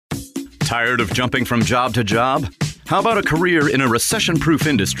Tired of jumping from job to job? How about a career in a recession-proof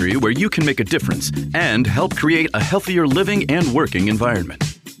industry where you can make a difference and help create a healthier living and working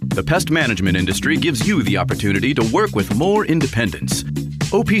environment? The pest management industry gives you the opportunity to work with more independence.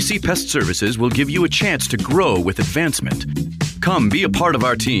 OPC Pest Services will give you a chance to grow with advancement. Come be a part of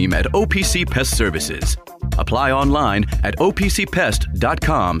our team at OPC Pest Services. Apply online at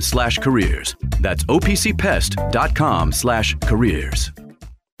opcpest.com/careers. That's opcpest.com/careers.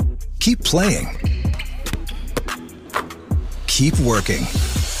 Keep playing. Keep working.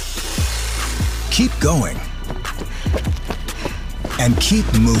 Keep going. And keep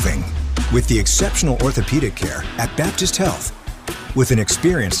moving with the exceptional orthopedic care at Baptist Health. With an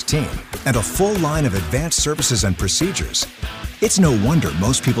experienced team and a full line of advanced services and procedures, it's no wonder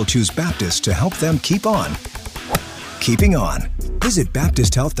most people choose Baptist to help them keep on. Keeping on. Visit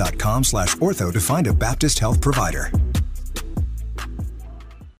baptisthealth.com/ortho to find a Baptist Health provider.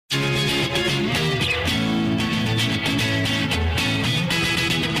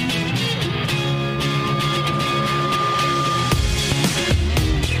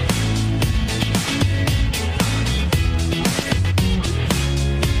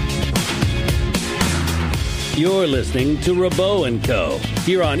 You're listening to Rabaut Co.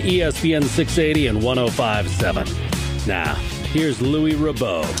 here on ESPN 680 and 105.7. Now, here's Louis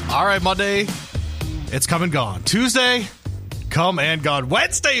Rabaut. All right, Monday, it's come and gone. Tuesday, come and gone.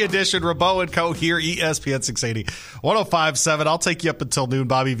 Wednesday edition, Rabaut Co. here, ESPN 680, 105.7. I'll take you up until noon.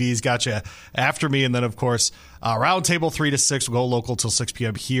 Bobby V's got you after me. And then, of course, roundtable 3 to 6. We'll go local till 6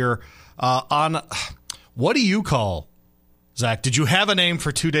 p.m. here on, what do you call, Zach? Did you have a name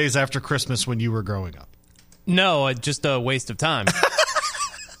for 2 days after Christmas when you were growing up? No, just a waste of time.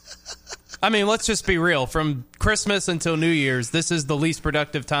 I mean, let's just be real. From Christmas until New Year's, this is the least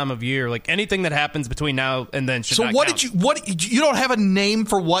productive time of year. Like, anything that happens between now and then should not count. You don't have a name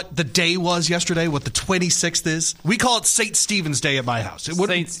for what the day was yesterday, what the 26th is? We call it St. Stephen's Day at my house.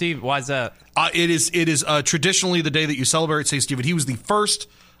 St. Stephen, why is that? It is traditionally the day that you celebrate St. Stephen. He was the first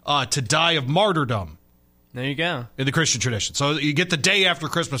to die of martyrdom. There you go. In the Christian tradition. So you get the day after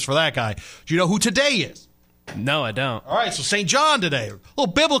Christmas for that guy. Do you know who today is? No, I don't. All right, so St. John today. A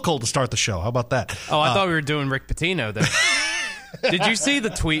little biblical to start the show. How about that? Oh, I thought we were doing Rick Pitino there. Did you see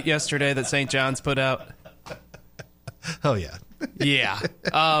the tweet yesterday that St. John's put out? Oh, yeah. Yeah.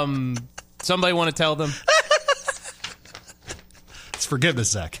 Somebody want to tell them? It's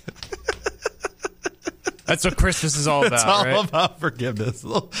forgiveness, Zach. That's what Christmas is all about, It's all right? about forgiveness.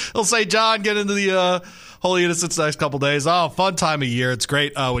 Little St. John get into the Holy Innocents the next couple days. Oh, fun time of year. It's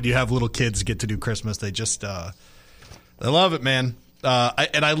great when you have little kids get to do Christmas. They just they love it, man.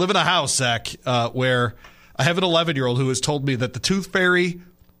 I live in a house, Zach, where I have an 11-year-old who has told me that the Tooth Fairy,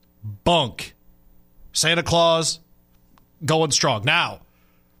 bunk. Santa Claus, going strong. Now,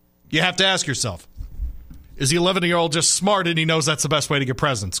 you have to ask yourself, is the 11-year-old just smart and he knows that's the best way to get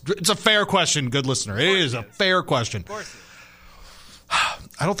presents? It's a fair question, good listener. It is a fair question. Of course.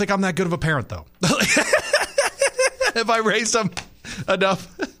 I don't think I'm that good of a parent, though. Have I raised them enough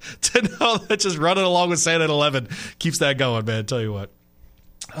to know that just running along with Santa at 11 keeps that going, man? Tell you what.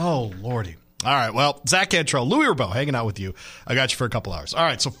 Oh, Lordy. All right, well, Zach Cantrell, Louis Rabaut, hanging out with you. I got you for a couple hours. All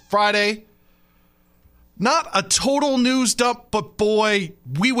right, so Friday, not a total news dump, but boy,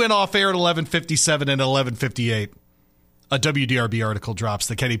 we went off air at 11:57 and 11:58. A WDRB article drops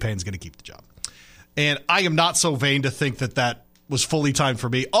that Kenny Payne's going to keep the job. And I am not so vain to think that was fully timed for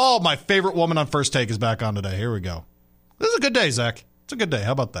me. Oh, my favorite woman on First Take is back on today. Here we go. This is a good day, Zach. It's a good day.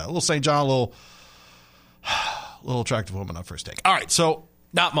 How about that? A little St. John, a little attractive woman on First Take. All right, so.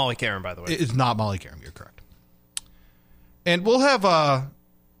 Not Molly Karen, by the way. It's not Molly Karen. You're correct. And we'll have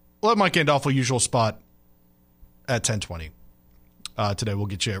Mike Gandolfo usual spot at 10:20 today. We'll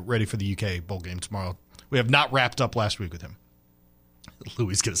get you ready for the UK bowl game tomorrow. We have not wrapped up last week with him.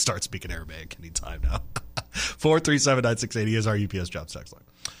 Louis is going to start speaking Aramaic anytime now. 437-9680 is our UPS Jobs text line.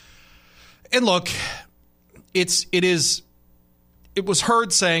 And look, it was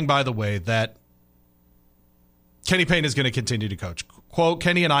heard saying, by the way, that Kenny Payne is going to continue to coach. Quote,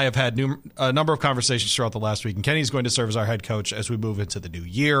 Kenny and I have had a number of conversations throughout the last week, and Kenny's going to serve as our head coach as we move into the new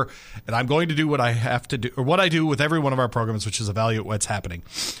year. And I'm going to do what I have to do, or what I do with every one of our programs, which is evaluate what's happening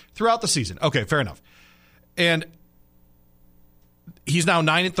throughout the season. Okay, fair enough. And he's now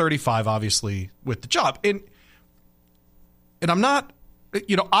 9-35, obviously, with the job. And I'm not,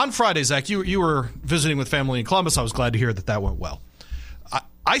 on Friday, Zach, you were visiting with family in Columbus. I was glad to hear that went well.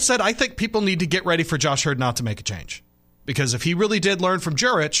 I said I think people need to get ready for Josh Hurd not to make a change. Because if he really did learn from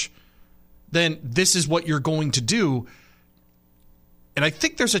Jurich, then this is what you're going to do. And I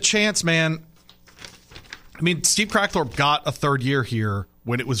think there's a chance, man. I mean, Steve Crackthorpe got a third year here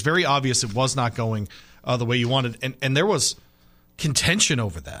when it was very obvious it was not going the way you wanted. And there was contention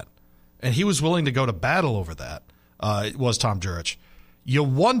over that. And he was willing to go to battle over that. It was Tom Jurich. You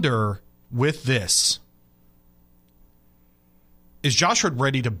wonder with this, is Josh Hurd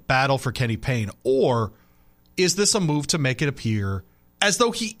ready to battle for Kenny Payne, or is this a move to make it appear as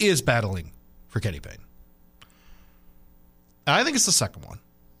though he is battling for Kenny Payne? And I think it's the second one.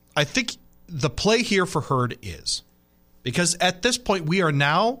 I think the play here for Hurd is, because at this point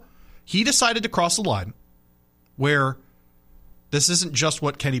he decided to cross the line where this isn't just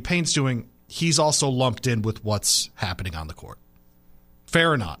what Kenny Payne's doing, he's also lumped in with what's happening on the court.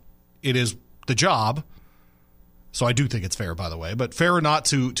 Fair or not, it is the job. So I do think it's fair, by the way, but fair or not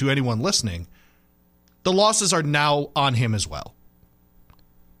to anyone listening, the losses are now on him as well.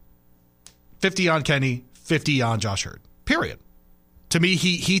 50 on Kenny, 50 on Josh Hurd. Period. To me,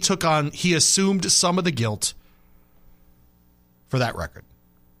 he assumed some of the guilt for that record.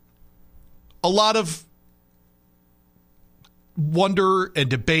 A lot of wonder and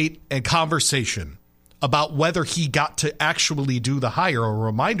debate and conversation about whether he got to actually do the hire. A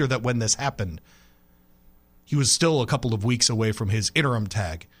reminder that when this happened, he was still a couple of weeks away from his interim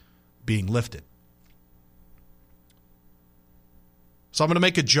tag being lifted. So I'm going to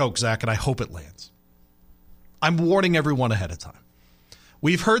make a joke, Zach, and I hope it lands. I'm warning everyone ahead of time.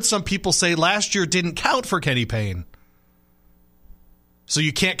 We've heard some people say last year didn't count for Kenny Payne, so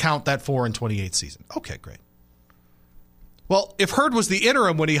you can't count that 4-28 season. Okay, great. Well, if Hurd was the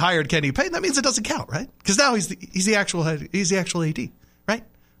interim when he hired Kenny Payne, that means it doesn't count, right? Because now he's the actual AD, right?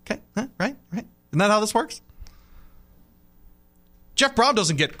 Okay, right. Isn't that how this works? Jeff Brown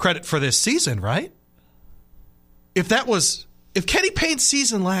doesn't get credit for this season, right? If Kenny Payne's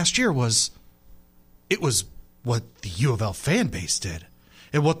season last year was what the U of L fan base did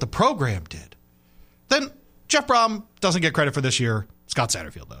and what the program did, then Jeff Brown doesn't get credit for this year. Scott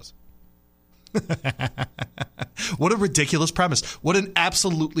Satterfield does. What a ridiculous premise. What an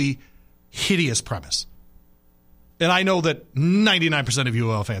absolutely hideous premise. And I know that 99% of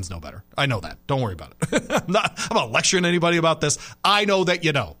UL fans know better. I know that. Don't worry about it. I'm not lecturing anybody about this. I know that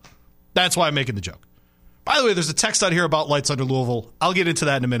you know. That's why I'm making the joke. By the way, there's a text out here about lights under Louisville. I'll get into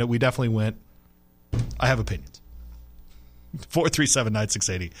that in a minute. We definitely went. I have opinions.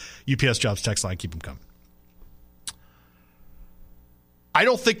 437-9680. UPS Jobs text line. Keep them coming. I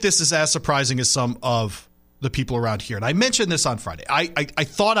don't think this is as surprising as some of the people around here. And I mentioned this on Friday. I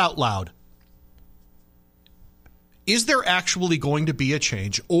thought out loud, is there actually going to be a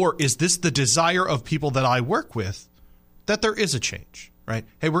change, or is this the desire of people that I work with that there is a change, right?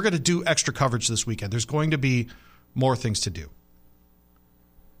 Hey, we're going to do extra coverage this weekend. There's going to be more things to do.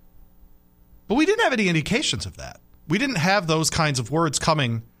 But we didn't have any indications of that. We didn't have those kinds of words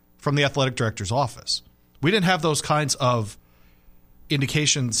coming from the athletic director's office. We didn't have those kinds of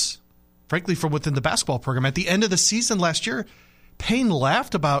indications, frankly, from within the basketball program. At the end of the season last year, Payne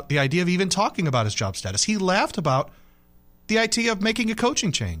laughed about the idea of even talking about his job status. He laughed about the idea of making a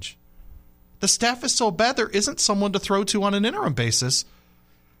coaching change. The staff is so bad, there isn't someone to throw to on an interim basis.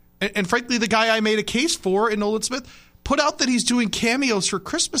 And frankly, the guy I made a case for in Nolan Smith put out that he's doing cameos for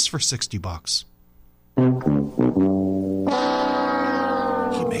Christmas for $60.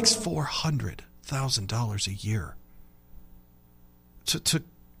 He makes $400,000 a year.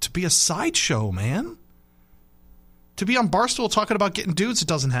 To be a sideshow, man. To be on Barstool talking about getting dudes, it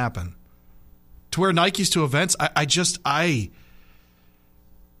doesn't happen. To wear Nikes to events,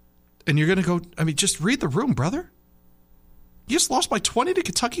 and you're going to go, just read the room, brother. You just lost by 20 to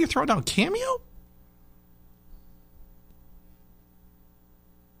Kentucky, you're throwing down cameo?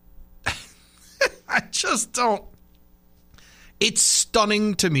 I just don't. It's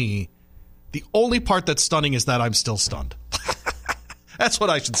stunning to me. The only part that's stunning is that I'm still stunned. That's what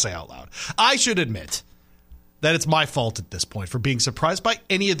I should say out loud. I should admit that it's my fault at this point for being surprised by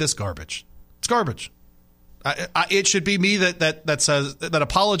any of this garbage. It's garbage. It should be me that says, that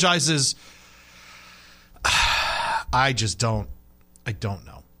apologizes. I just don't. I don't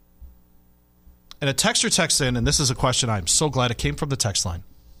know. And a texter texts in, and this is a question I'm so glad it came from the text line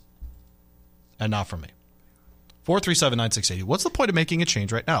and not from me. 437-9680. What's the point of making a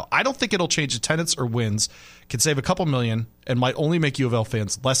change right now? I don't think it'll change attendance or wins. Can save a couple million and might only make U of L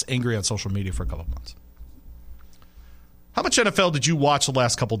fans less angry on social media for a couple months. How much NFL did you watch the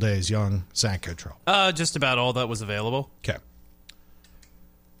last couple days, young Zach Cottrell? Just about all that was available. Okay.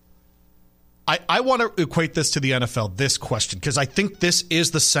 I want to equate this to the NFL, this question, because I think this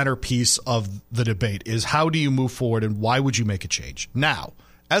is the centerpiece of the debate, is how do you move forward and why would you make a change now,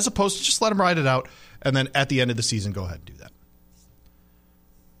 as opposed to just let them ride it out and then at the end of the season go ahead and do that.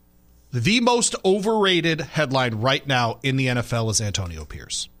 The most overrated headline right now in the NFL is Antonio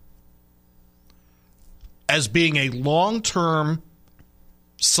Pierce as being a long-term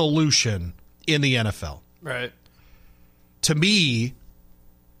solution in the NFL. Right. To me,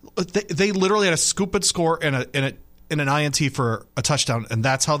 they literally had a scoop and score and an INT for a touchdown, and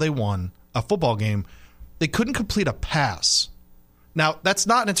that's how they won a football game. They couldn't complete a pass. Now, that's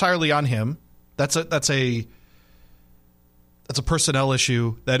not entirely on him. That's a personnel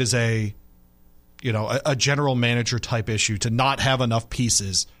issue. That is a general manager type issue to not have enough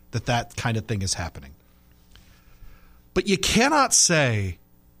pieces that kind of thing is happening. But you cannot say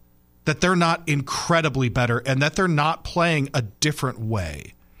that they're not incredibly better and that they're not playing a different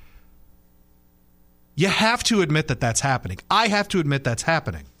way. You have to admit that that's happening. I have to admit that's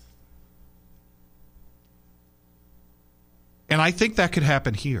happening. And I think that could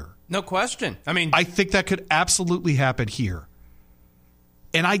happen here. No question. I think that could absolutely happen here.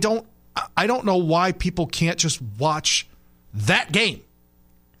 And I don't know why people can't just watch that game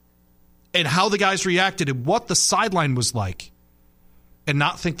and how the guys reacted and what the sideline was like and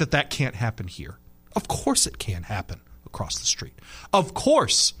not think that can't happen here. Of course it can happen across the street. Of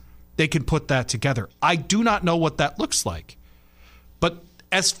course they can put that together. I do not know what that looks like. But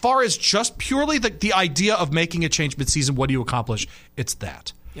as far as just purely the idea of making a change midseason, what do you accomplish? It's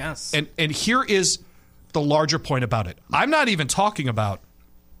that. Yes. And here is the larger point about it. I'm not even talking about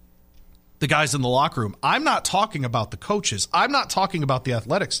the guys in the locker room. I'm not talking about the coaches. I'm not talking about the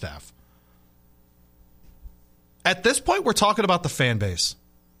athletic staff. At this point, we're talking about the fan base.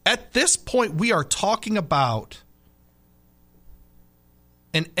 At this point, we are talking about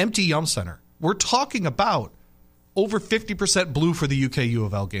an empty Yum Center. We're talking about over 50% blue for the UK U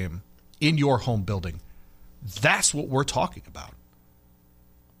of L game in your home building. That's what we're talking about.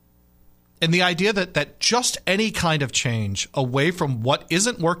 And the idea that just any kind of change away from what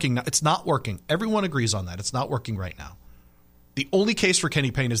isn't working, it's not working. Everyone agrees on that. It's not working right now. The only case for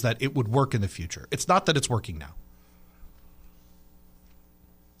Kenny Payne is that it would work in the future. It's not that it's working now.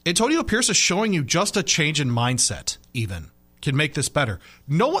 Antonio Pierce is showing you just a change in mindset even can make this better.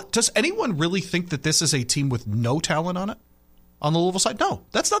 Does anyone really think that this is a team with no talent on it? On the Louisville side? No,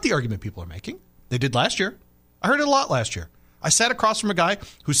 that's not the argument people are making. They did last year. I heard it a lot last year. I sat across from a guy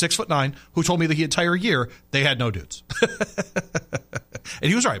who's 6'9", who told me that the entire year they had no dudes. And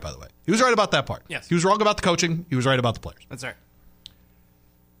he was right, by the way. He was right about that part. Yes. He was wrong about the coaching. He was right about the players. That's right.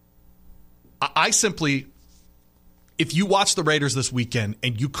 I simply, if you watch the Raiders this weekend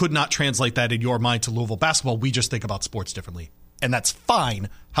and you could not translate that in your mind to Louisville basketball, we just think about sports differently. And that's fine.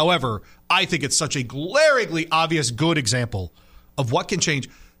 However, I think it's such a glaringly obvious good example of what can change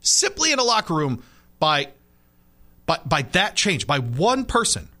simply in a locker room by that change, by one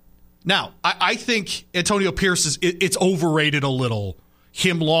person. Now, I think Antonio Pierce it's overrated a little,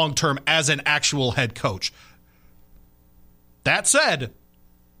 him long-term as an actual head coach. That said,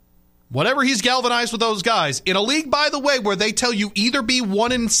 whatever he's galvanized with those guys, in a league, by the way, where they tell you either be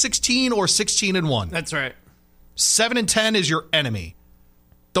 1-16 or 16-1. That's right. 7-10 is your enemy.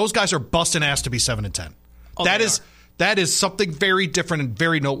 Those guys are busting ass to be 7-10. Oh, That is something very different and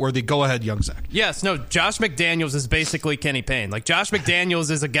very noteworthy. Go ahead, young Zach. Yes, no, Josh McDaniels is basically Kenny Payne. Like, Josh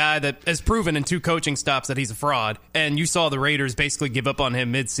McDaniels is a guy that has proven in 2 coaching stops that he's a fraud, and you saw the Raiders basically give up on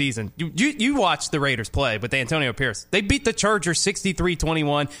him midseason. You watched the Raiders play with Antonio Pierce. They beat the Chargers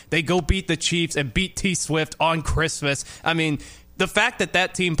 63-21. They go beat the Chiefs and beat T. Swift on Christmas. I mean, the fact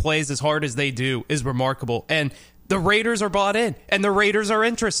that team plays as hard as they do is remarkable, and the Raiders are bought in, and the Raiders are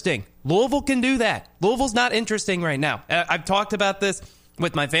interesting. Louisville can do that. Louisville's not interesting right now. I've talked about this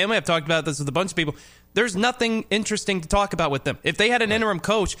with my family. I've talked about this with a bunch of people. There's nothing interesting to talk about with them. If they had an interim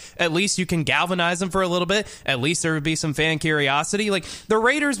coach, at least you can galvanize them for a little bit. At least there would be some fan curiosity. Like, the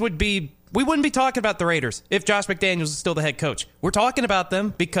Raiders we wouldn't be talking about the Raiders if Josh McDaniels is still the head coach. We're talking about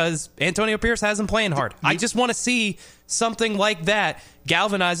them because Antonio Pierce has them playing hard. I just want to see something like that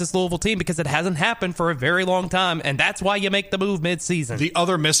galvanize this Louisville team because it hasn't happened for a very long time, and that's why you make the move midseason. The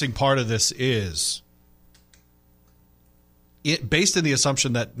other missing part of this is, based on the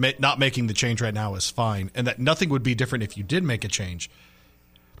assumption that not making the change right now is fine and that nothing would be different if you did make a change,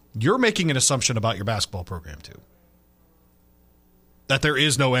 you're making an assumption about your basketball program too. That there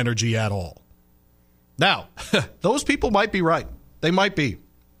is no energy at all. Now, those people might be right. They might be.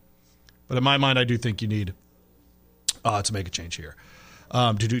 But in my mind, I do think you need to make a change here.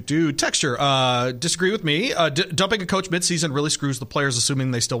 Texture, disagree with me. Dumping a coach midseason really screws the players,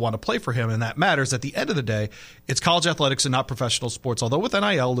 assuming they still want to play for him, and that matters. At the end of the day, it's college athletics and not professional sports. Although with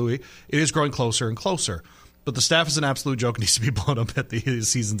NIL, Louis, it is growing closer and closer. But the staff is an absolute joke and needs to be blown up at the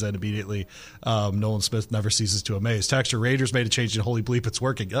season's end immediately. Nolan Smith never ceases to amaze. Texture, Raiders made a change and holy bleep, it's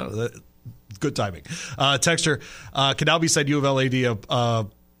working. Good timing. Texture, can now be said U of L AD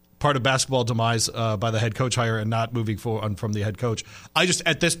part of basketball demise by the head coach hire and not moving forward from the head coach.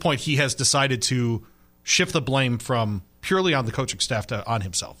 At this point, he has decided to shift the blame from purely on the coaching staff to on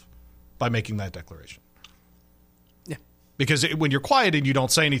himself by making that declaration. Yeah. Because when you're quiet and you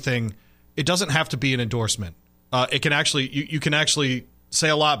don't say anything, it doesn't have to be an endorsement. It can actually you can actually say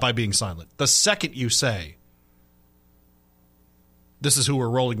a lot by being silent. The second you say, this is who we're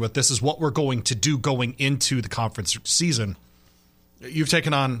rolling with, this is what we're going to do going into the conference season, you've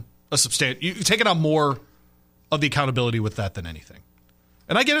taken on you've taken on more of the accountability with that than anything.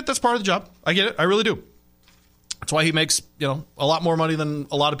 And I get it, that's part of the job. I get it, I really do. That's why he makes, a lot more money than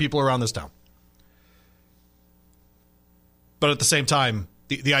a lot of people around this town. But at the same time,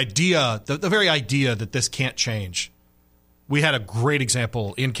 the idea, the very idea that this can't change. We had a great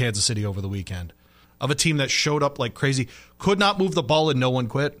example in Kansas City over the weekend of a team that showed up like crazy, could not move the ball and no one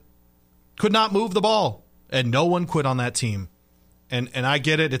quit. Could not move the ball and no one quit on that team. And I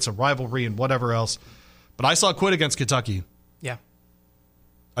get it, it's a rivalry and whatever else. But I saw quit against Kentucky. Yeah.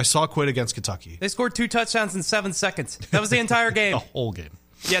 I saw quit against Kentucky. They scored 2 touchdowns in 7 seconds. That was the entire game. The whole game.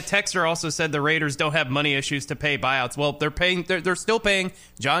 Yeah, Texter also said the Raiders don't have money issues to pay buyouts. Well, they're still paying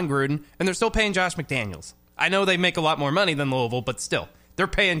John Gruden, and they're still paying Josh McDaniels. I know they make a lot more money than Louisville, but still, they're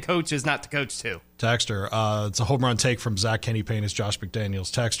paying coaches not to coach too. Texter, it's a home run take from Zach Kenny Payne as Josh McDaniels.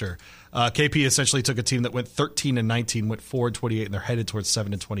 Texter, KP essentially took a team that went 13-19, went 4-28, and they're headed towards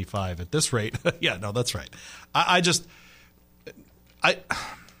 7-25 at this rate. Yeah, no, that's right.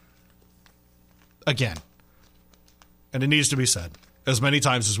 Again, and it needs to be said as many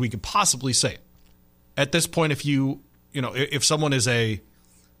times as we could possibly say it. At this point, if someone is a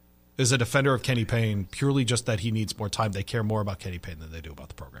defender of Kenny Payne, purely just that he needs more time, they care more about Kenny Payne than they do about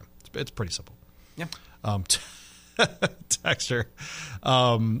the program. It's pretty simple. Yeah. Texture.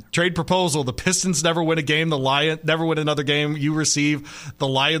 Trade proposal. The Pistons never win a game. The Lions never win another game. You receive. The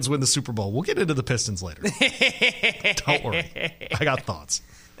Lions win the Super Bowl. We'll get into the Pistons later. Don't worry. I got thoughts.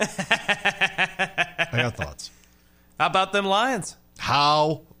 How about them Lions?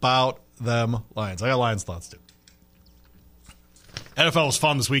 How about them Lions? I got Lions thoughts, too. NFL was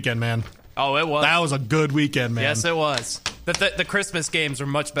fun this weekend, man. Oh, it was. That was a good weekend, man. Yes, it was. The Christmas games were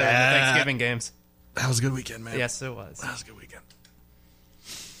much better than the Thanksgiving games. That was a good weekend, man. Yes, it was. That was a good weekend.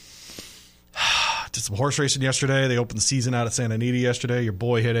 Did some horse racing yesterday. They opened the season out at Santa Anita yesterday. Your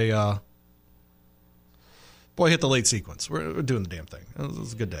boy hit the late sequence. We're doing the damn thing. It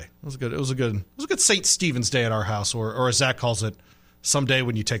was a good day. It was a good St. Stephen's Day at our house, or as Zach calls it, someday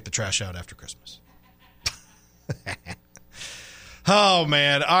when you take the trash out after Christmas. Oh,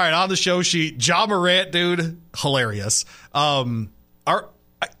 man. All right, on the show sheet, Ja Morant, dude, hilarious. Devin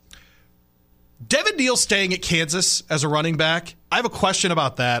Neal staying at Kansas as a running back. I have a question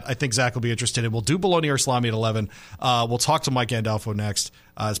about that. I think Zach will be interested in. We'll do Bologna or Salami at 11. We'll talk to Mike Gandolfo next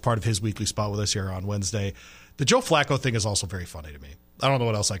as part of his weekly spot with us here on Wednesday. The Joe Flacco thing is also very funny to me. I don't know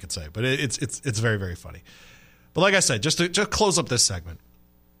what else I could say, but it's very, very funny. But like I said, just to close up this segment,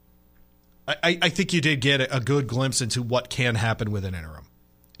 I think you did get a good glimpse into what can happen with an interim.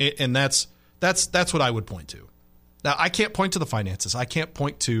 And that's what I would point to. Now, I can't point to the finances. I can't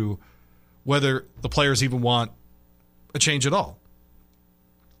point to whether the players even want a change at all.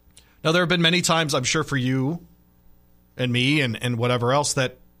 Now, there have been many times, I'm sure for you and me and whatever else,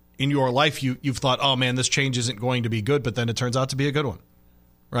 that in your life you've thought, oh, man, this change isn't going to be good, but then it turns out to be a good one,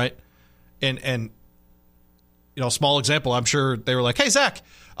 right? And small example, I'm sure they were like, hey, Zach,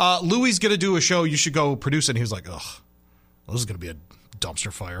 Louie's going to do a show. You should go produce it. And he was like, ugh, well, this is going to be a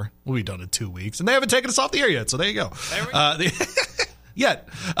dumpster fire. We'll be done in 2 weeks. And they haven't taken us off the air yet, so there you go. There we go. Yet.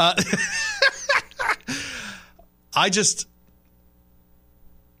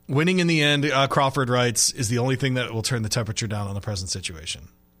 Winning in the end, Crawford writes, is the only thing that will turn the temperature down on the present situation.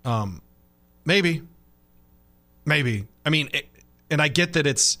 Maybe. I mean, and I get that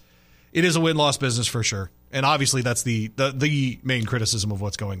it is a win-loss business for sure. And obviously that's the main criticism of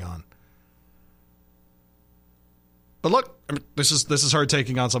what's going on. But look, I mean, this is her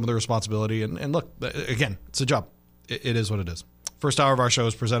taking on some of the responsibility. And look, again, it's a job. It is what it is. First hour of our show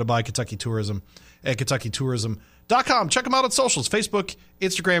is presented by Kentucky Tourism at KentuckyTourism.com. Check them out on socials, Facebook,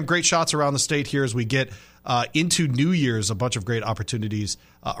 Instagram. Great shots around the state here as we get into New Year's. A bunch of great opportunities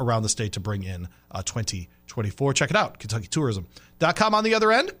around the state to bring in 2024. Check it out, KentuckyTourism.com. On the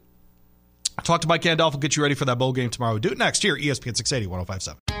other end, talk to Mike Gandolfo. Get you ready for that bowl game tomorrow. Do it next here, ESPN 680,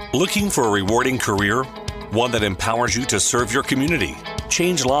 105.7. Looking for a rewarding career? One that empowers you to serve your community,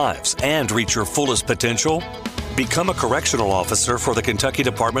 change lives, and reach your fullest potential? Become a correctional officer for the Kentucky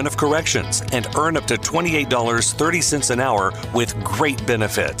Department of Corrections and earn up to $28.30 an hour with great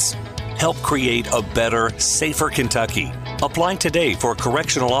benefits. Help create a better, safer Kentucky. Apply today for a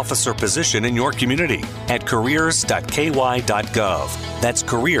correctional officer position in your community at careers.ky.gov. That's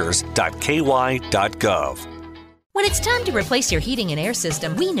careers.ky.gov. When it's time to replace your heating and air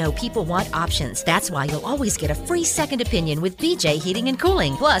system, we know people want options. That's why you'll always get a free second opinion with BJ Heating and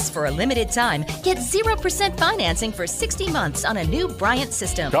Cooling. Plus, for a limited time, get 0% financing for 60 months on a new Bryant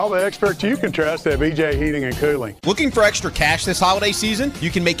system. Call the experts you can trust at BJ Heating and Cooling. Looking for extra cash this holiday season? You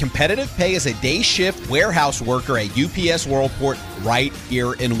can make competitive pay as a day shift warehouse worker at UPS Worldport right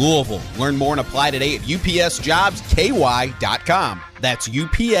here in Louisville. Learn more and apply today at upsjobsky.com. That's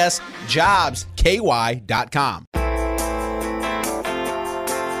upsjobsky.com.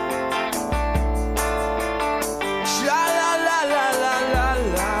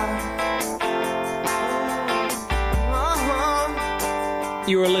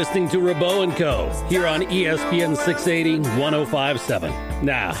 You are listening to Rabaut Co. here on ESPN 680 1057.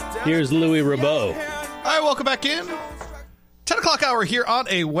 Now, here's Louis Rabaut. All right, welcome back in. 10 o'clock hour here on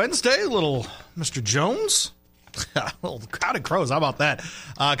a Wednesday. Little Mr. Jones. Little crowded crows. How about that?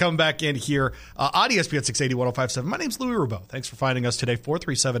 Coming back in here on ESPN 680 1057. My name's Louis Rabaut. Thanks for finding us today.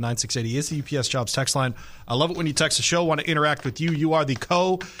 437-9680 is the UPS Jobs text line. I love it when you text the show. Want to interact with you. You are the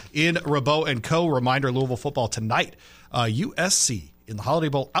co in Rabaut Co. Reminder, Louisville football tonight. USC in the Holiday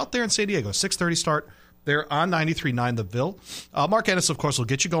Bowl out there in San Diego. 6:30 start there on 93.9 The Ville. Mark Ennis, of course, will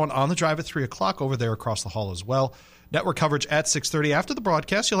get you going on the drive at 3 o'clock over there across the hall as well. Network coverage at 6:30. After the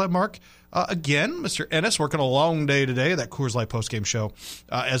broadcast, you'll have Mark again, Mr. Ennis, working a long day today, that Coors Light postgame show,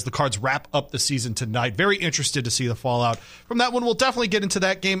 as the Cards wrap up the season tonight. Very interested to see the fallout from that one. We'll definitely get into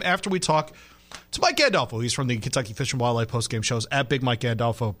that game after we talk to Mike Gandolfo. He's from the Kentucky Fish and Wildlife postgame shows at Big Mike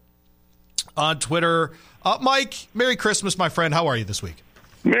Gandolfo on Twitter. Mike, Merry Christmas, my friend. How are you this week?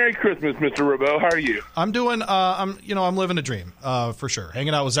 Merry Christmas, Mr. Rabaut. How are you? I'm doing. I'm living a dream for sure.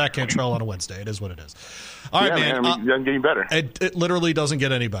 Hanging out with Zach Cantrell on a Wednesday. It is what it is. All right, man. It doesn't get any better. It literally doesn't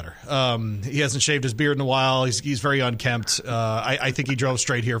get any better. He hasn't shaved his beard in a while. He's very unkempt. I think he drove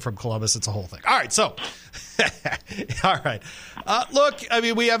straight here from Columbus. It's a whole thing. All right, so all right. Look, I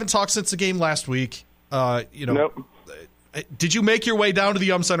mean, we haven't talked since the game last week. Nope. Did you make your way down to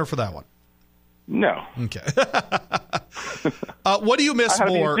the Center for that one? No. Okay. What do you miss I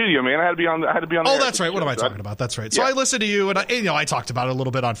had to more? be in the studio, man. I had to be on. Oh, that's right. What am I talking about? That's right. So yeah. I listened to you, and I talked about it a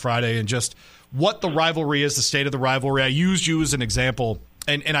little bit on Friday, and just what the rivalry is, the state of the rivalry. I used you as an example,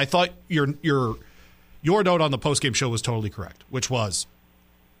 and I thought your note on the postgame show was totally correct, which was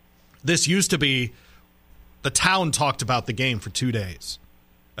this used to be the town talked about the game for 2 days,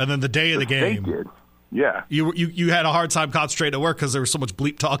 and then the day of the game. They did. Yeah. You had a hard time concentrating at work because there was so much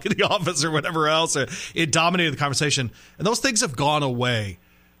bleep talk in the office or whatever else. It dominated the conversation. And those things have gone away,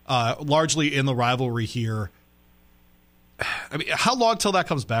 largely in the rivalry here. I mean, how long till that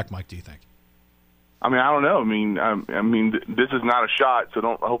comes back, Mike, do you think? I mean, I don't know. I mean, this is not a shot,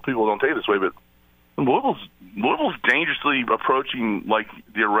 so I hope people don't take it this way, but Louisville's dangerously approaching like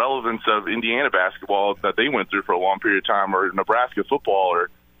the irrelevance of Indiana basketball that they went through for a long period of time, or Nebraska football, or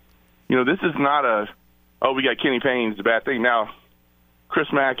this is not we got Kenny Payne, it's a bad thing. Now, Chris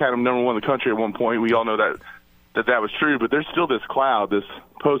Mack had him number one in the country at one point. We all know that was true, but there's still this cloud, this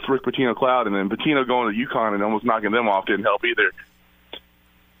post-Rick Pitino cloud, and then Pitino going to UConn and almost knocking them off didn't help either.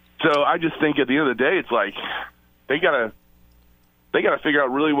 So I just think at the end of the day, it's like they gotta figure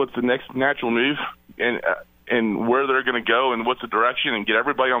out really what's the next natural move and where they're going to go and what's the direction and get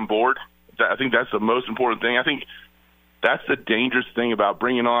everybody on board. I think that's the most important thing. I think that's the dangerous thing about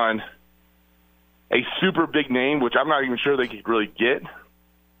bringing on a super big name, which I'm not even sure they could really get,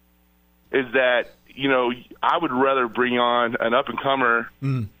 is that, I would rather bring on an up-and-comer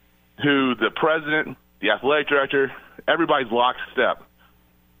who the president, the athletic director, everybody's lockstep.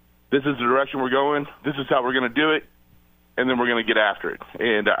 This is the direction we're going. This is how we're going to do it, and then we're going to get after it.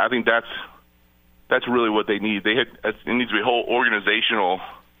 And I think that's really what they need. It needs to be a whole organizational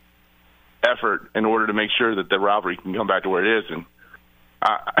effort in order to make sure that the rivalry can come back to where it is. And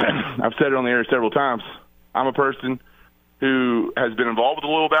I've said it on the air several times. I'm a person who has been involved with the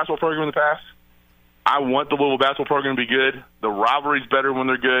Louisville basketball program in the past. I want the Louisville basketball program to be good. The rivalry's better when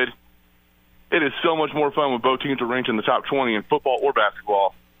they're good. It is so much more fun when both teams are ranked in the top 20 in football or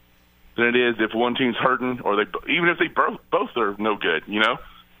basketball than it is if one team's hurting or even if they both are no good,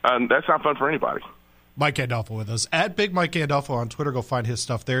 That's not fun for anybody. Mike Gandolfo with us. At Big Mike Gandolfo on Twitter. Go find his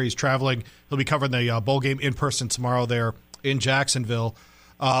stuff there. He's traveling. He'll be covering the bowl game in person tomorrow there in Jacksonville.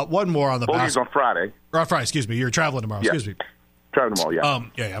 One more on the bowl game's on Friday. Or on Friday, excuse me. You're traveling tomorrow. Yeah. Excuse me. Traveling tomorrow,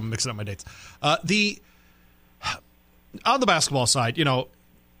 yeah. Yeah, I'm mixing up my dates. On the basketball side,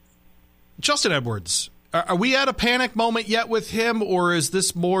 Justin Edwards, are we at a panic moment yet with him, or is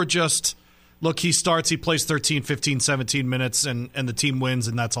this more just, look, he starts, he plays 13, 15, 17 minutes, and the team wins,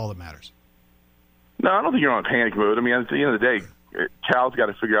 and that's all that matters? No, I don't think you're on panic mode. I mean, at the end of the day, Cal's got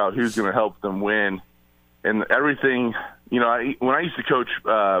to figure out who's going to help them win. And everything, when I used to coach,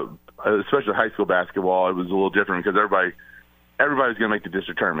 especially high school basketball, it was a little different because everybody was going to make the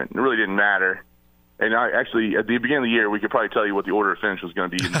district tournament. It really didn't matter. And actually, at the beginning of the year, we could probably tell you what the order of finish was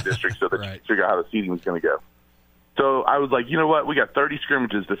going to be in the district so that right. you could figure out how the seeding was going to go. So I was like, you know what? We got 30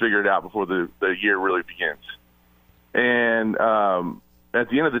 scrimmages to figure it out before the year really begins. And at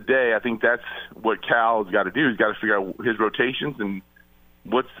the end of the day, I think that's what Cal's got to do. He's got to figure out his rotations and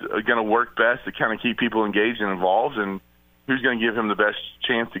what's going to work best to kind of keep people engaged and involved, and who's going to give him the best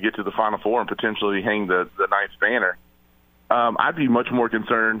chance to get to the Final Four and potentially hang the ninth banner. I'd be much more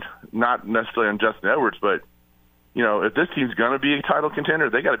concerned, not necessarily on Justin Edwards, but if this team's going to be a title contender,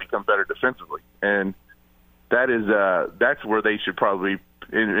 they got to become better defensively, and that's where they should probably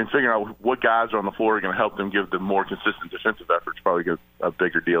in figuring out what guys are on the floor are going to help them give them more consistent defensive efforts. Probably get a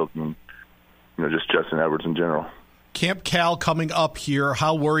bigger deal than just Justin Edwards in general. Camp Cal coming up here.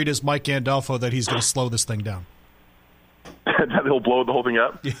 How worried is Mike Gandolfo that he's going to slow this thing down? That he'll blow the whole thing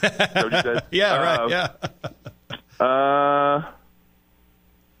up? Yeah, right. Yeah.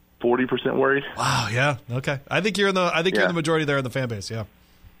 40% worried. Wow. Yeah. Okay. I think you're in the majority there in the fan base. Yeah.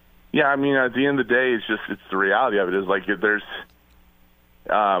 Yeah. I mean, at the end of the day, it's the reality of it is like there's,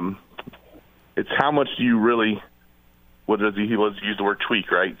 it's how much do you really. He was use the word tweak,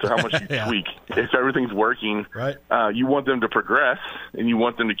 right? So how much you tweak. If everything's working, right. You want them to progress and you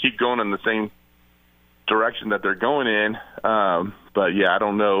want them to keep going in the same direction that they're going in. But yeah, I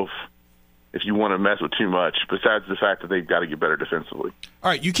don't know if you want to mess with too much, besides the fact that they've got to get better defensively. All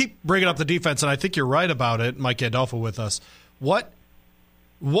right, you keep bringing up the defense, and I think you're right about it. Mike Gandolfo with us. What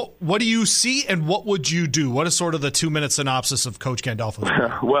do you see, and what would you do? What is sort of the 2-minute synopsis of Coach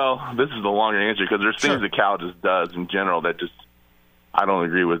Gandolfo? Well, this is the longer answer because there's things that Cal just does in general that just I don't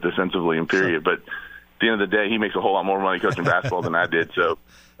agree with defensively in period. But at the end of the day, he makes a whole lot more money coaching basketball than I did. So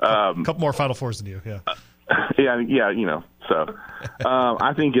a couple more Final Fours than you, yeah. So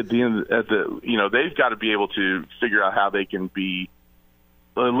I think at the end, they've got to be able to figure out how they can be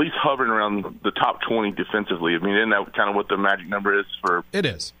at least hovering around the top 20 defensively. I mean, isn't that kind of what the magic number is for? It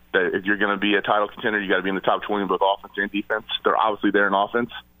is. That if you're going to be a title contender, you got to be in the top 20 in both offense and defense. They're obviously there in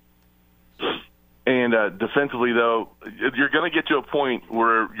offense. And defensively, though, if you're going to get to a point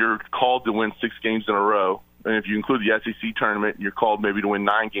where you're called to win 6 games in a row, and if you include the SEC tournament, you're called maybe to win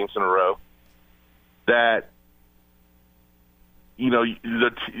 9 games in a row, that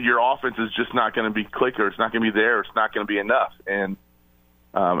your offense is just not going to be clicker. It's not going to be there. It's not going to be enough. And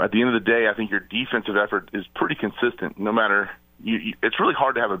at the end of the day, I think your defensive effort is pretty consistent. No matter it's really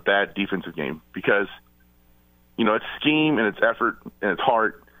hard to have a bad defensive game because it's scheme and it's effort and it's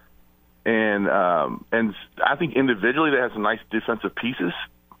heart. And I think individually they have some nice defensive pieces.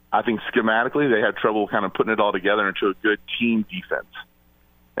 I think schematically they had trouble kind of putting it all together into a good team defense.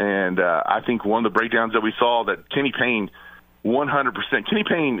 And I think one of the breakdowns that we saw that Kenny Payne 100%. Kenny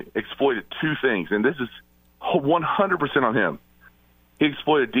Payne exploited 2 things, and this is 100% on him. He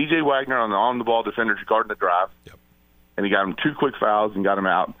exploited DJ Wagner on the ball defender guarding the drive, and he got him 2 quick fouls and got him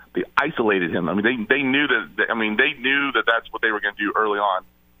out. They isolated him. I mean, they knew that. I mean, they knew that that's what they were going to do early on.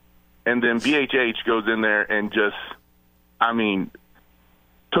 And then BHH goes in there and just,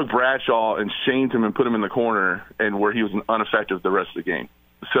 took Bradshaw and shamed him and put him in the corner, and where he was ineffective the rest of the game.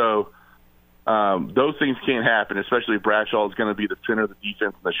 So those things can't happen, especially if Bradshaw is going to be the center of the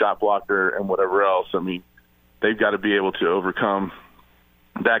defense and the shot blocker and whatever else. I mean, they've got to be able to overcome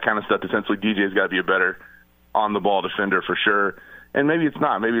that kind of stuff defensively. DJ's got to be a better on-the-ball defender for sure. And maybe it's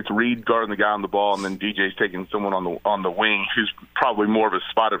not. Maybe it's Reed guarding the guy on the ball, and then DJ's taking someone on the wing who's probably more of a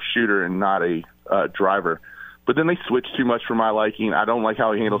spot-up shooter and not a driver. But then they switch too much for my liking. I don't like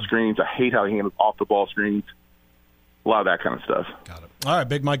how he handles screens. I hate how he handles off-the-ball screens. A lot of that kind of stuff. Got it. All right,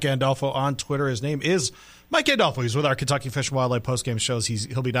 Big Mike Gandolfo on Twitter. His name is Mike Gandolfo. He's with our Kentucky Fish and Wildlife postgame shows.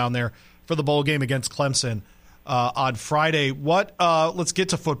 He'll be down there for the bowl game against Clemson on Friday. Let's get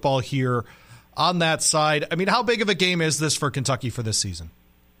to football here on that side. I mean, how big of a game is this for Kentucky for this season?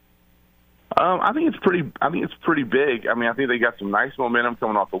 I think it's pretty big. I mean, I think they got some nice momentum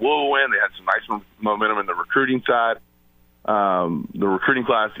coming off the Louisville win. They had some nice momentum in the recruiting side. The recruiting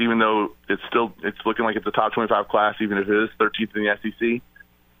class, even though it's looking like it's a top 25 class, even if it is 13th in the SEC,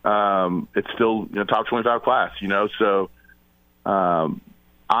 it's still top 25 class. So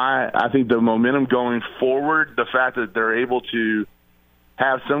I think the momentum going forward, the fact that they're able to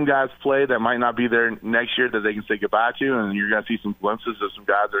have some guys play that might not be there next year that they can say goodbye to, and you're going to see some glimpses of some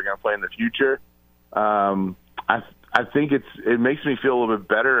guys that are going to play in the future. I think it makes me feel a little bit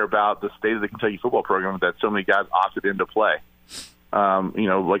better about the state of the Kentucky football program that so many guys opted in to play.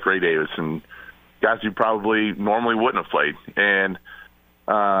 Like Ray Davis and guys who probably normally wouldn't have played. And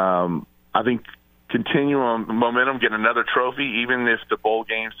I think continuum momentum, get another trophy, even if the bowl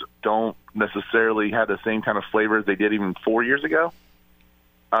games don't necessarily have the same kind of flavor as they did even 4 years ago.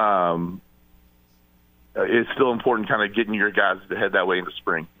 It's still important kind of getting your guys to head that way into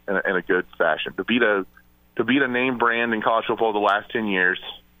spring in a good fashion. To beat a name brand in college football the last 10 years,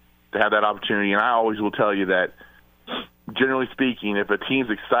 to have that opportunity. And I always will tell you that, generally speaking, if a team's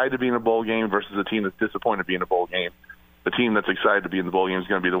excited to be in a bowl game versus a team that's disappointed to be in a bowl game, the team that's excited to be in the bowl game is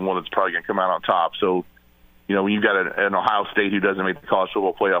going to be the one that's probably going to come out on top. So, when you've got an Ohio State who doesn't make the college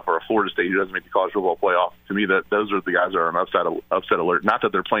football playoff or a Florida State who doesn't make the college football playoff, to me, those are the guys that are on upset alert. Not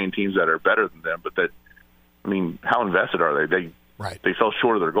that they're playing teams that are better than them, but that, how invested are they? They fell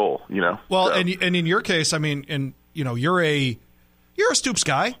short of their goal, Well, so. and in your case, you're a Stoops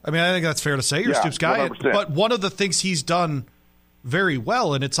guy. I think that's fair to say. You're a Stoops guy. 100%. But one of the things he's done very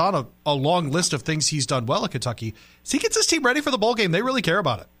well, and it's on a long list of things he's done well at Kentucky, is he gets his team ready for the bowl game. They really care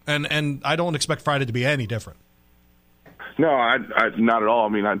about it. And I don't expect Friday to be any different. No, I not at all.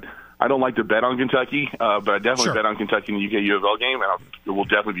 I don't like to bet on Kentucky, but I definitely bet on Kentucky in the UK U of L game, and we'll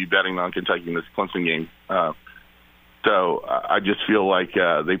definitely be betting on Kentucky in this Clemson game. So I just feel like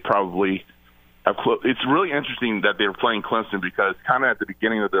they probably have it's really interesting that they're playing Clemson because kind of at the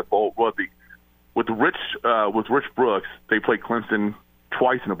beginning of the bowl, with Rich Brooks, they played Clemson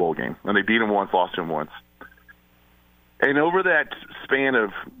twice in a bowl game, and they beat him once, lost him once. And over that span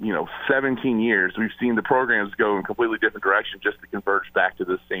of 17 years, we've seen the programs go in completely different directions just to converge back to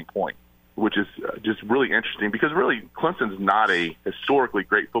this same point, which is just really interesting because really Clemson's not a historically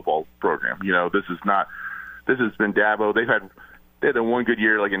great football program. This has been Dabo. They had a one good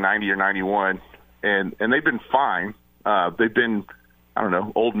year like in 90 or 91, and they've been fine. They've been,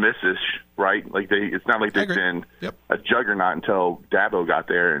 Old Miss-ish, right? It's not like they've been a juggernaut until Dabo got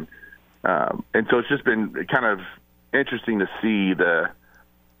there, and so it's just been kind of interesting to see the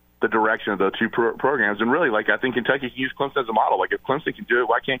direction of those two programs. And really, I think Kentucky can use Clemson as a model. If Clemson can do it,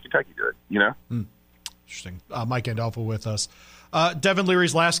 why can't Kentucky do it? Interesting. Mike Gandolfo with us. Devin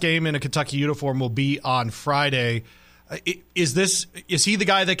Leary's last game in a Kentucky uniform will be on Friday. Is he the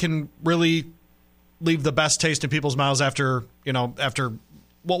guy that can really leave the best taste in people's mouths after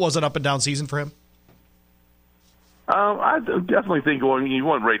what was an up and down season for him? I definitely think you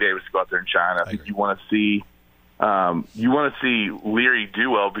want Ray Davis to go out there and shine. I think you want to see Leary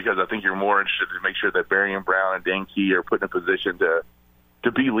do well because I think you're more interested to make sure that Barry and Brown and Dan Key are put in a position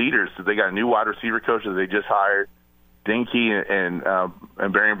to be leaders. So they got a new wide receiver coach that they just hired. Dan Key and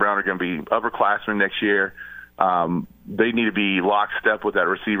Barry and Brown are going to be upperclassmen next year. They need to be lockstep with that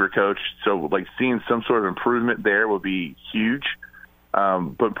receiver coach. So seeing some sort of improvement there would be huge.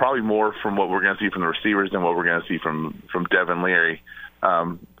 But probably more from what we're going to see from the receivers than what we're going to see from Devin Leary.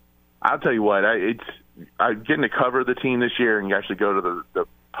 I'll tell you what, getting to cover the team this year and actually go to the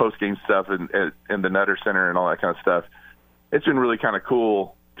post-game stuff and the Nutter Center and all that kind of stuff, it's been really kind of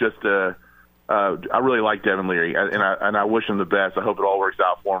cool. I really like Devin Leary, and I wish him the best. I hope it all works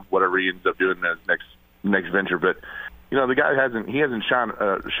out for him, whatever he ends up doing in his next venture. But the guy hasn't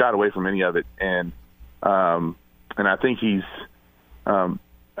shot away from any of it, and I think he's.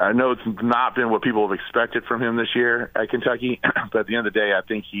 I know it's not been what people have expected from him this year at Kentucky, but at the end of the day, I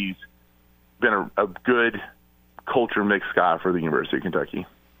think he's been a good culture mix guy for the University of Kentucky.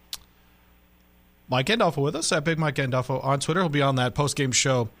 Mike Gandolfo with us at Big Mike Gandolfo on Twitter. He'll be on that post-game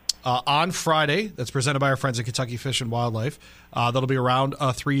show on Friday. That's presented by our friends at Kentucky Fish and Wildlife. That'll be around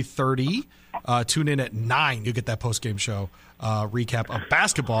 3:30. Tune in at 9. You get that post-game show recap of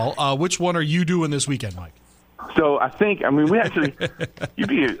basketball. Which one are you doing this weekend, Mike? So I think, we actually, you'd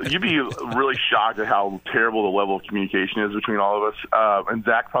be really shocked at how terrible the level of communication is between all of us. And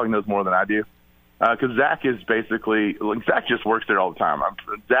Zach probably knows more than I do. Because Zach is basically, Zach just works there all the time.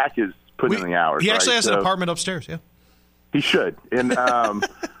 Zach is putting in the hours. He actually has an apartment upstairs, yeah. He should. And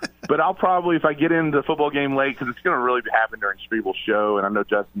but I'll probably, if I get into the football game late, because it's going to really happen during Strebel's show, and I know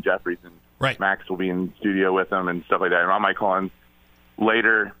Justin Jeffries and Max will be in studio with him and stuff like that. And I might call in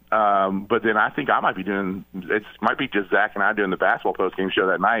later, but then I think I might be might be just Zach and I doing the basketball post-game show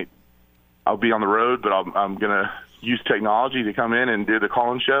that night. I'll be on the road, but I'm going to use technology to come in and do the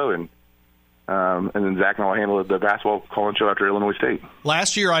call-in show, and then Zach and I will handle the basketball call-in show after Illinois State.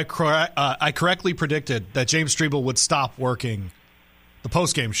 Last year, I correctly predicted that James Strebel would stop working the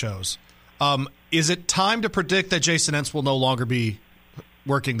post-game shows. Is it time to predict that Jason Entz will no longer be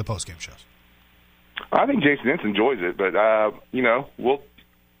working the post-game shows? I think Jason Entz enjoys it, but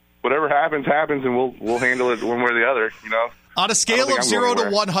whatever happens, and we'll handle it one way or the other. On a scale of 0 to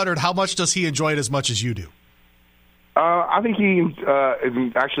 100, how much does he enjoy it as much as you do? I think he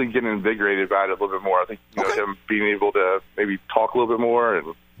is actually getting invigorated about it a little bit more. I think him being able to maybe talk a little bit more and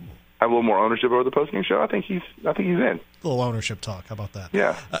have a little more ownership over the postgame show. I think he's in. A little ownership talk. How about that?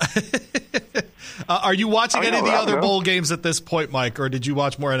 Yeah. Are you watching any of the other bowl games at this point, Mike, or did you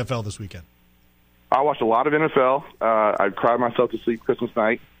watch more NFL this weekend? I watched a lot of NFL. I cried myself to sleep Christmas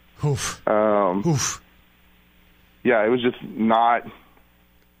night. Oof. Yeah, it was just not.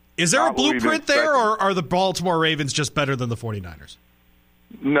 Is there a blueprint there, or are the Baltimore Ravens just better than the 49ers?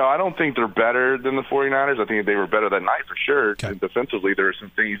 No, I don't think they're better than the 49ers. I think they were better that night for sure. Okay. Defensively, there are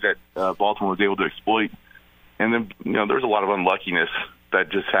some things that Baltimore was able to exploit. And then, there's a lot of unluckiness that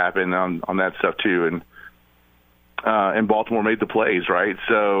just happened on that stuff too. And Baltimore made the plays, right?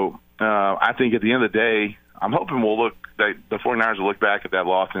 So I think at the end of the day, I'm hoping that the 49ers will look back at that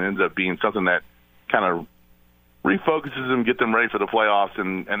loss and ends up being something that kind of refocuses them, get them ready for the playoffs,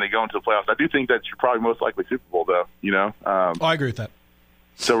 and they go into the playoffs. I do think that's probably most likely Super Bowl, though. I agree with that.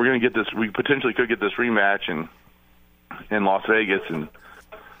 So we're going to get this. We potentially could get this rematch in Las Vegas, and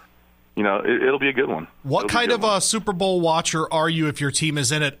it'll be a good one. What kind of a Super Bowl watcher are you if your team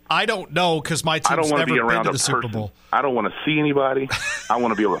is in it? I don't know because my team's never been to the Super Bowl. I don't want to see anybody. I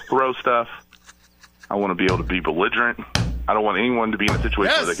want to be able to throw stuff. I want to be able to be belligerent. I don't want anyone to be in a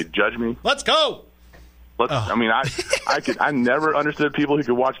situation where they could judge me. Let's go. I never understood people who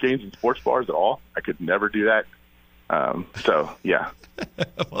could watch games in sports bars at all. I could never do that. So yeah,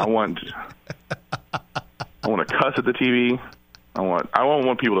 I want to cuss at the TV. I don't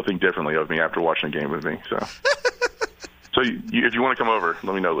want people to think differently of me after watching a game with me. So if you want to come over,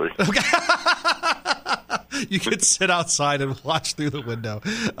 let me know, Louis. Okay. You can sit outside and watch through the window.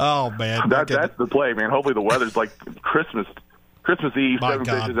 Oh man, that's the play, man. Hopefully the weather's like Christmas Eve, 7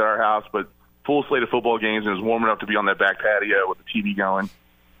 pitches at our house, but full slate of football games, and it was warm enough to be on that back patio with the TV going.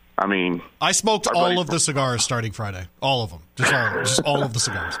 I mean, I smoked all of the cigars starting Friday. All of them. Just all of the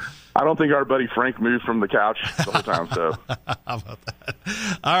cigars. I don't think our buddy Frank moved from the couch the whole time. So how about that?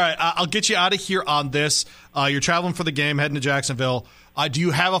 All right, I'll get you out of here on this. You're traveling for the game, heading to Jacksonville. Do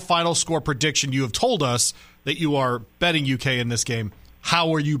you have a final score prediction? You have told us that you are betting UK in this game.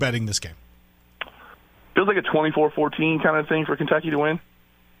 How are you betting this game? Feels like a 24-14 kind of thing for Kentucky to win.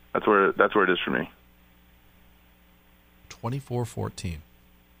 That's where it is for me. 24-14.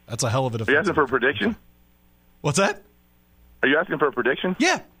 That's a hell of a defense. Are you asking for a prediction? What's that? Are you asking for a prediction?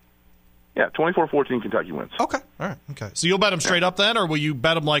 Yeah. Yeah, 24-14 Kentucky wins. Okay. All right. Okay. So you'll bet them straight up then, or will you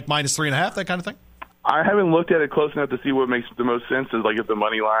bet them like -3.5, that kind of thing? I haven't looked at it close enough to see what makes the most sense, is like if the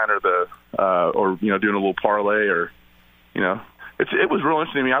money line or doing a little parlay or, it was real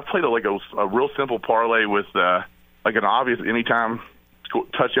interesting to me. I played a real simple parlay with like an obvious anytime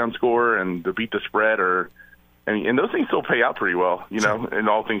touchdown score and to beat the spread, and those things still pay out pretty well, and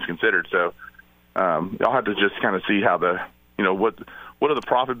all things considered. So I'll have to just kind of see how what are the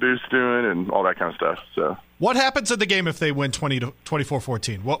profit boosts doing and all that kind of stuff. So what happens in the game if they win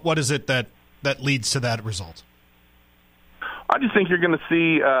 24-14? What is it that leads to that result? I just think you're going to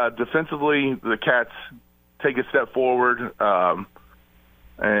see defensively the Cats take a step forward,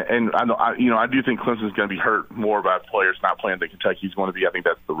 and I do think Clemson's going to be hurt more by players not playing than Kentucky's going to be. I think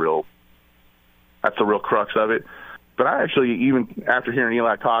that's the real crux of it. But I actually, even after hearing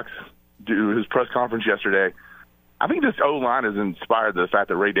Eli Cox do his press conference yesterday, I think this O-line has inspired the fact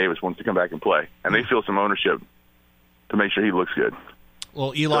that Ray Davis wants to come back and play, and they feel some ownership to make sure he looks good.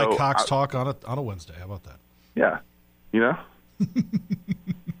 Well, Eli Cox talk on a Wednesday. How about that? Yeah,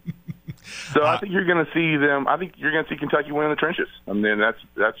 So I think you're going to see them. I think you're going to see Kentucky win in the trenches. I mean,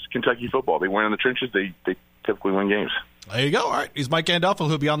 that's Kentucky football. They win in the trenches. They typically win games. There you go. All right. He's Mike Gandolfo,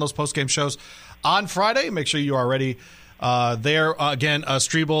 who'll be on those post-game shows on Friday. Make sure you are ready there. Again,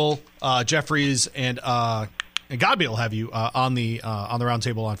 Strebel, Jeffries, and Godby will have you on the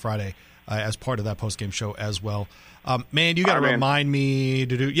roundtable on Friday as part of that post-game show as well. Man, you got to remind me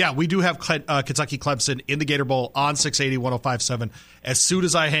to do. Yeah, we do have Kentucky Clemson in the Gator Bowl on 680 105.7. As soon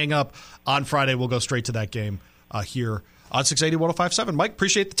as I hang up on Friday, we'll go straight to that game here on 680 105.7. Mike,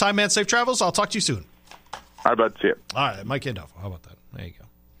 appreciate the time, man. Safe travels. I'll talk to you soon. All right, bud. See you. All right, Mike Gandolfo. How about that? There you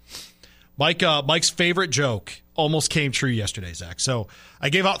go. Mike's favorite joke almost came true yesterday, Zach. So I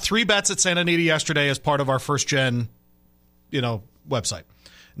gave out 3 bets at Santa Anita yesterday as part of our first gen, website.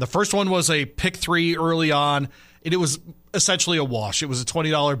 The first one was a pick 3 early on, and it was essentially a wash. It was a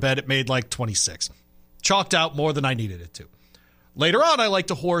 $20 bet. It made like 26. Chalked out more than I needed it to. Later on, I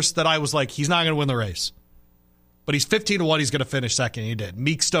liked a horse that I was like, he's not going to win the race. But he's 15-1. He's going to finish second. He did.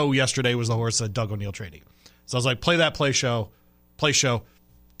 Meek Stowe yesterday was the horse that Doug O'Neill traded. So I was like, play that play show.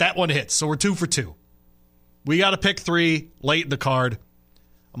 That one hits. So we're 2 for 2. We got to pick 3 late in the card.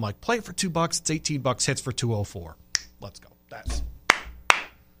 I'm like, play it for $2. It's $18. Hits for 204. Let's go. That's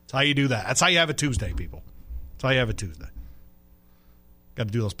how you do that. That's how you have a Tuesday, people. That's how you have a Tuesday. Got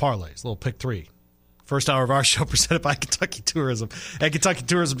to do those parlays. Little pick 3. First hour of our show presented by Kentucky Tourism. At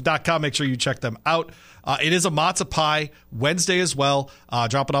KentuckyTourism.com. Make sure you check them out. It is a matzo pie Wednesday as well.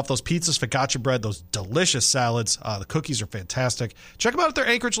 Dropping off those pizzas, focaccia bread, those delicious salads. The cookies are fantastic. Check them out at their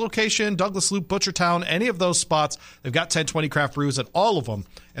Anchorage location, Douglas Loop, Butchertown, any of those spots. They've got 1020 craft brews at all of them.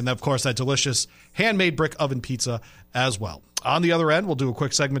 And then, of course, that delicious handmade brick oven pizza as well. On the other end, we'll do a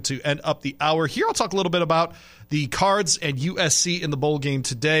quick segment to end up the hour. Here, I'll talk a little bit about the Cards and USC in the bowl game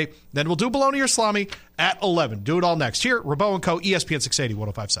today. Then we'll do bologna or salami at 11. Do it all next. Here, Rabaut Co, ESPN 680,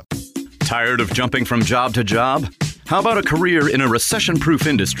 105.7. Tired of jumping from job to job? How about a career in a recession-proof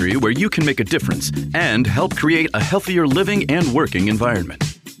industry where you can make a difference and help create a healthier living and working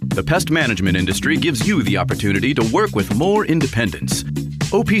environment? The pest management industry gives you the opportunity to work with more independence.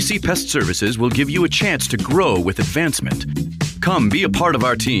 OPC Pest Services will give you a chance to grow with advancement. Come be a part of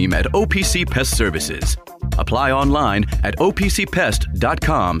our team at OPC Pest Services. Apply online at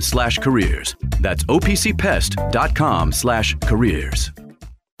opcpest.com/careers. That's opcpest.com/careers.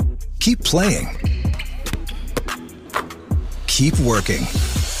 Keep playing. Keep working.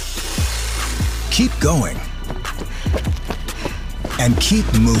 Keep going. And keep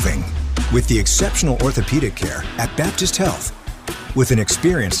moving with the exceptional orthopedic care at Baptist Health. With an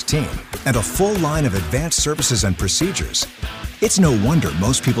experienced team and a full line of advanced services and procedures, it's no wonder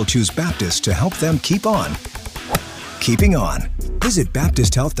most people choose Baptist to help them keep on. Keeping on. Visit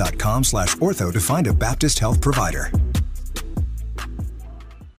baptisthealth.com/ortho to find a Baptist Health provider.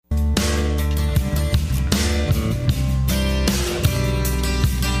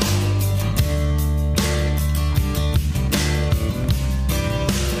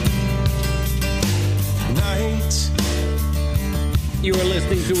 You are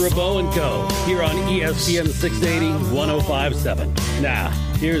listening to Rabaut Co. here on ESPN 680 105.7. Now,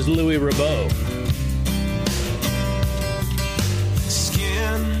 here's Louis Rabaut.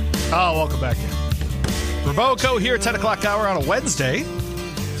 Welcome back in. Rabaut Co here, 10 o'clock hour on a Wednesday.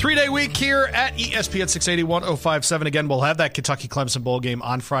 3-day week here at ESPN 680 105.7. Again, we'll have that Kentucky-Clemson bowl game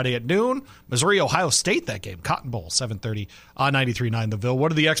on Friday at noon. Missouri-Ohio State, that game. Cotton Bowl, 7:30 on 93.9 The Ville.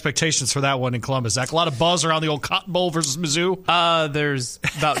 What are the expectations for that one in Columbus, Zach? A lot of buzz around the old Cotton Bowl versus Mizzou? There's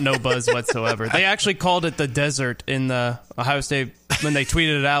about no buzz whatsoever. They actually called it the desert in the Ohio State when they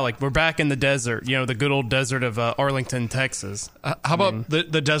tweeted it out. Like, we're back in the desert, the good old desert of Arlington, Texas. How about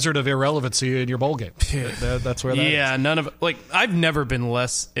the desert of irrelevancy in your bowl game? That's where that is. Yeah, none of it. Like, I've never been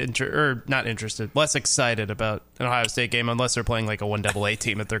less less excited about an Ohio State game unless they're playing like a 1AA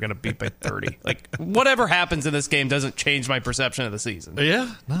team that they're going to beat by 30. Like, whatever happens in this game doesn't change my perception of the season. Yeah,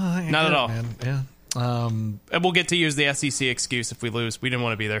 no, not at all. Man. Yeah, and we'll get to use the SEC excuse if we lose. We didn't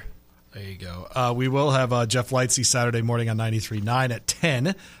want to be there. There you go. We will have Jeff Lightsey Saturday morning on 93.9 at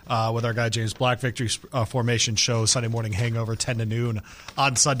 10 with our guy James Black. Victory Formation show Sunday morning hangover 10 to noon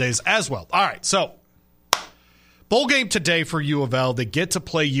on Sundays as well. All right, so bowl game today for U of L. They get to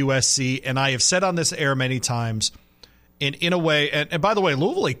play USC, and I have said on this air many times, in a way, and by the way,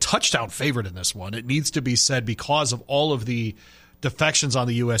 Louisville a touchdown favorite in this one. It needs to be said because of all of the defections on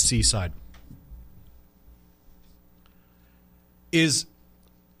the USC side.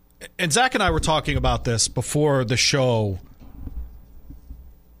 And Zach and I were talking about this before the show,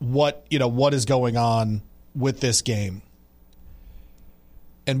 what is going on with this game.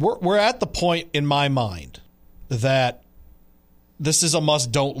 And we're at the point in my mind that this is a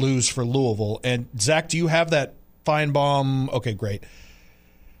must don't lose for Louisville. And Zach, do you have that Feinbaum? Okay, great.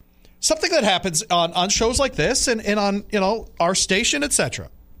 Something that happens on shows like this and on our station, etc.,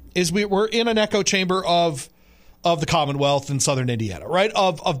 is we're in an echo chamber of the Commonwealth in Southern Indiana, right?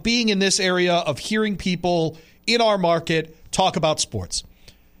 Of being in this area, of hearing people in our market talk about sports.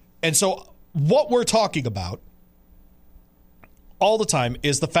 And so what we're talking about all the time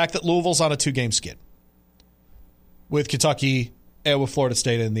is the fact that Louisville's on a 2-game skid with Kentucky and with Florida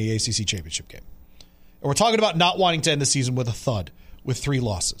State in the ACC championship game. And we're talking about not wanting to end the season with a thud, with 3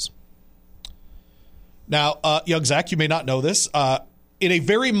 losses. Now, young Zach, you may not know this. In a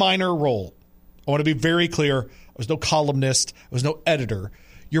very minor role, I want to be very clear, I was no columnist, I was no editor.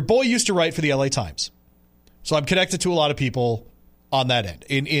 Your boy used to write for the LA Times. So I'm connected to a lot of people on that end,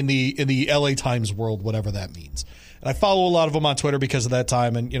 in the LA Times world, whatever that means. And I follow a lot of them on Twitter because of that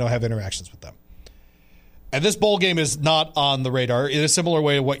time and have interactions with them. And this bowl game is not on the radar in a similar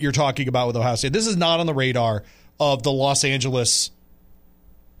way to what you're talking about with Ohio State. This is not on the radar of the Los Angeles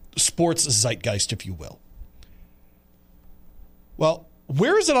sports zeitgeist, if you will. Well,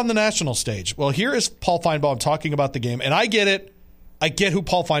 where is it on the national stage? Well, here is Paul Feinbaum talking about the game. And I get it. I get who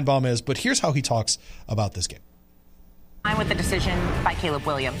Paul Feinbaum is, but here's how he talks about this game. I'm with the decision by Caleb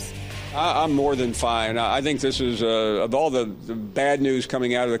Williams. I'm more than fine. I think this is, of all the bad news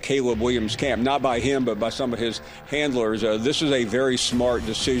coming out of the Caleb Williams camp, not by him, but by some of his handlers, this is a very smart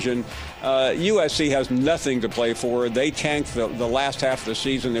decision. USC has nothing to play for. They tanked the last half of the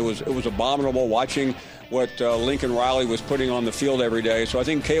season. It was abominable watching what Lincoln Riley was putting on the field every day. So I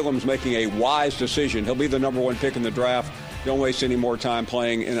think Caleb's making a wise decision. He'll be the number one pick in the draft. Don't waste any more time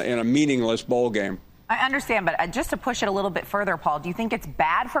playing in a meaningless bowl game. I understand, but just to push it a little bit further, Paul, do you think it's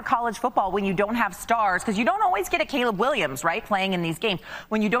bad for college football when you don't have stars? Because you don't always get a Caleb Williams, right, playing in these games,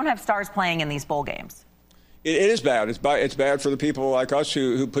 when you don't have stars playing in these bowl games. It is bad. It's bad for the people like us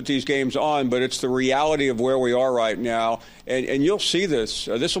who put these games on, but it's the reality of where we are right now. And you'll see this.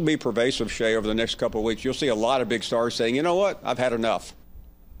 This will be pervasive, Shea, over the next couple of weeks. You'll see a lot of big stars saying, you know what, I've had enough.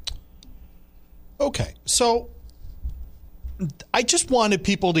 Okay, so I just wanted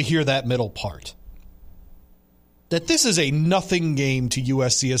people to hear that middle part. That this is a nothing game to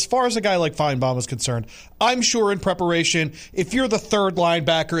USC as far as a guy like Feinbaum is concerned. I'm sure in preparation, if you're the third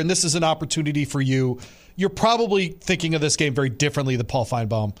linebacker and this is an opportunity for you, you're probably thinking of this game very differently than Paul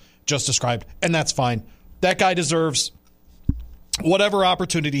Feinbaum just described, and that's fine. That guy deserves whatever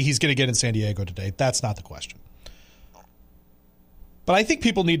opportunity he's going to get in San Diego today. That's not the question. But I think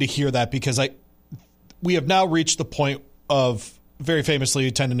people need to hear that because we have now reached the point of, very famously,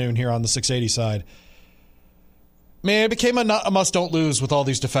 10 to noon here on the 680 side. Man, it became a must-don't-lose with all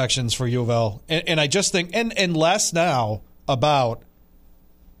these defections for U of L. And I just think, and less now about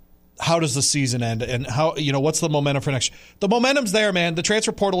how does the season end and how, what's the momentum for next year. The momentum's there, man. The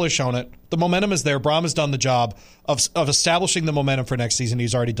transfer portal has shown it. The momentum is there. Brahm has done the job of establishing the momentum for next season.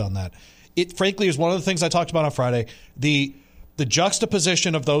 He's already done that. It, frankly, is one of the things I talked about on Friday. The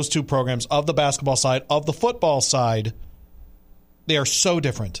juxtaposition of those two programs, of the basketball side, of the football side, they are so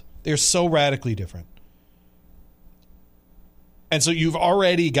different. They're so radically different. And so you've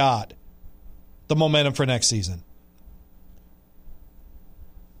already got the momentum for next season.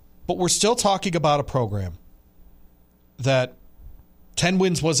 But we're still talking about a program that 10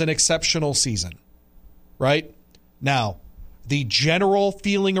 wins was an exceptional season, right? Now, the general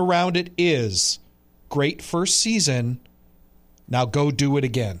feeling around it is great first season, now go do it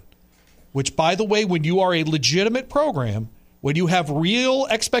again. Which, by the way, when you are a legitimate program, when you have real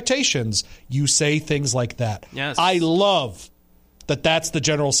expectations, you say things like that. Yes. I love that's the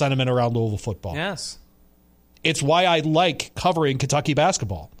general sentiment around Louisville football. Yes. It's why I like covering Kentucky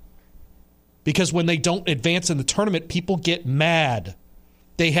basketball. Because when they don't advance in the tournament, people get mad.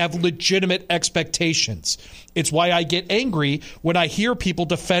 They have legitimate expectations. It's why I get angry when I hear people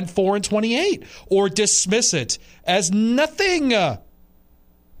defend 4-28 or dismiss it as nothing.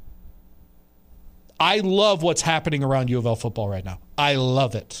 I love what's happening around U of L football right now. I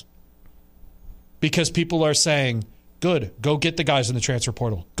love it. Because people are saying, good, go get the guys in the transfer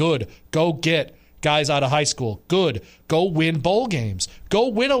portal. Good, go get guys out of high school. Good, go win bowl games. Go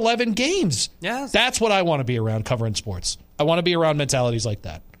win 11 games. Yes. That's what I want to be around covering sports. I want to be around mentalities like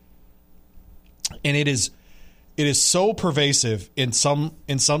that. And it is so pervasive in some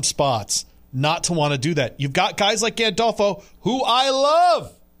spots not to want to do that. You've got guys like Gandolfo, who I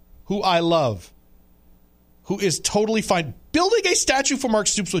love, who is totally fine building a statue for Mark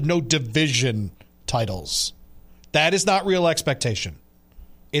Stoops with no division titles. That is not real expectation.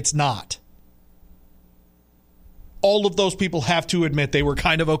 It's not. All of those people have to admit they were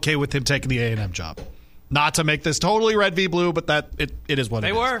kind of okay with him taking the A&M job. Not to make this totally red v blue, but it is what it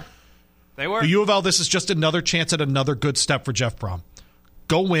is. They were. The U of L, this is just another chance at another good step for Jeff Brom.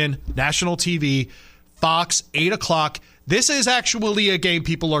 Go win, national TV, Fox, 8 o'clock. This is actually a game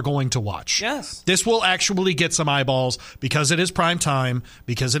people are going to watch. Yes. This will actually get some eyeballs because it is prime time,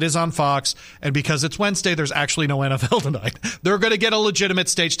 because it is on Fox, and because it's Wednesday, there's actually no NFL tonight. They're going to get a legitimate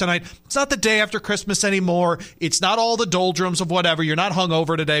stage tonight. It's not the day after Christmas anymore. It's not all the doldrums of whatever. You're not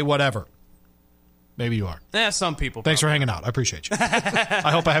hungover today, whatever. Maybe you are. Yeah, some people. Thanks for hanging out. I appreciate you.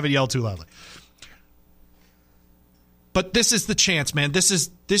 I hope I haven't yelled too loudly. But this is the chance, man. This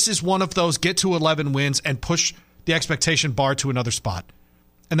is one of those get to 11 wins and push the expectation bar to another spot.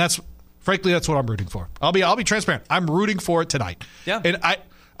 And that's what I'm rooting for. I'll be transparent. I'm rooting for it tonight. Yeah. And I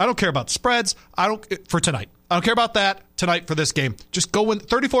don't care about spreads. For tonight. I don't care about that tonight for this game. Just go win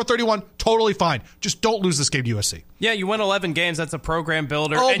 34-31, totally fine. Just don't lose this game to USC. Yeah, you win 11 games. That's a program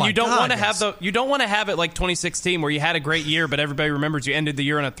builder, and you don't want to have you don't want to have it like 2016 where you had a great year, but everybody remembers you ended the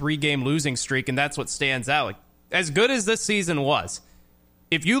year on a 3-game losing streak, and that's what stands out. Like, as good as this season was,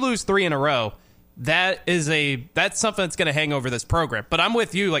 if you lose 3 in a row, that's something that's going to hang over this program. But I'm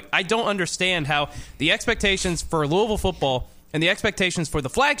with you. Like, I don't understand how the expectations for Louisville football and the expectations for the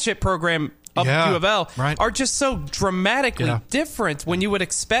flagship program up at U of L are just so dramatically different when you would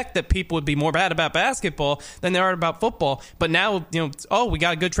expect that people would be more bad about basketball than they are about football. But now, we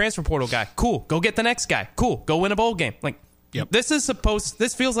got a good transfer portal guy. Cool. Go get the next guy. Cool. Go win a bowl game. Like, this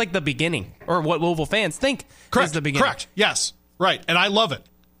feels like the beginning, or what Louisville fans think is the beginning. Correct. Yes. Right. And I love it.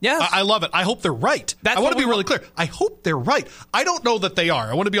 Yes. I love it. I hope they're right. I want to be really clear. I hope they're right. I don't know that they are.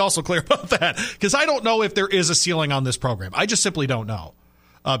 I want to be also clear about that, because I don't know if there is a ceiling on this program. I just simply don't know.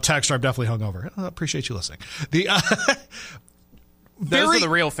 Texter, I'm definitely hungover. I appreciate you listening. Those are the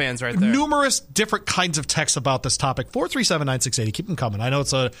real fans right there. Numerous different kinds of texts about this topic. 437-9680. Keep them coming. I know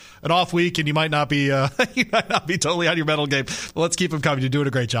it's an off week, and you might not be totally on your mental game. But let's keep them coming. You're doing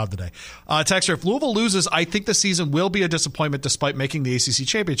a great job today. Texter, if Louisville loses, I think the season will be a disappointment despite making the ACC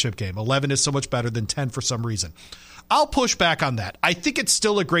championship game. 11 is so much better than 10 for some reason. I'll push back on that. I think it's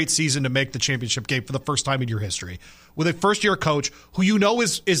still a great season to make the championship game for the first time in your history with a first-year coach who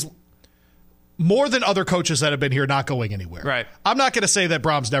is more than other coaches that have been here not going anywhere. Right. I'm not going to say that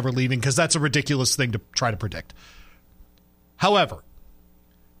Brom's never leaving, because that's a ridiculous thing to try to predict. However,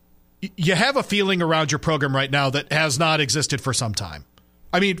 you have a feeling around your program right now that has not existed for some time.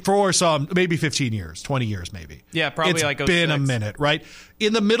 I mean, for some, maybe 15 years, 20 years maybe. Yeah, probably it's like 06. been a minute, right?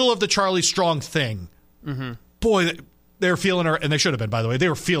 In the middle of the Charlie Strong thing, boy, they're feeling it, and they should have been, by the way. They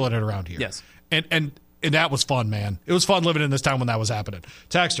were feeling it around here. Yes. And that was fun, man. It was fun living in this town when that was happening.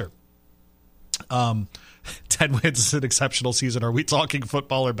 Texter. 10 wins is an exceptional season. Are we talking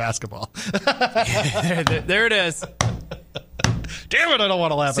football or basketball? There it is. Damn it, I don't want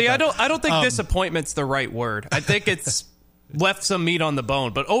to laugh at that. See, I don't think disappointment's the right word. I think it's left some meat on the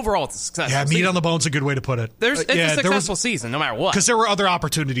bone, but overall it's a successful season. Meat on the bone's a good way to put it. It's a successful season, no matter what. Because there were other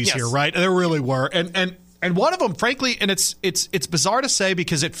opportunities here, right? There really were. And one of them, frankly, and it's bizarre to say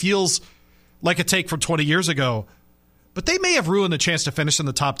because it feels like a take from 20 years ago, but they may have ruined the chance to finish in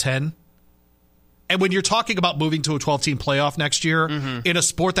the top 10. And when you're talking about moving to a 12-team playoff next year in a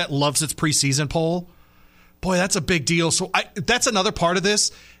sport that loves its preseason poll, boy, that's a big deal. So that's another part of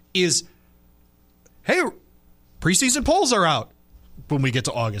this is, hey, preseason polls are out when we get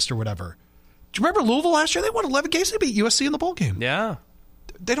to August or whatever. Do you remember Louisville last year? They won 11 games. They beat USC in the bowl game. Yeah.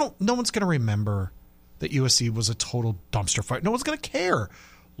 No one's going to remember that USC was a total dumpster fire. No one's going to care.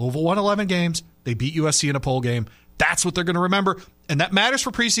 Louisville won 11 games. They beat USC in a poll game. That's what they're going to remember. And that matters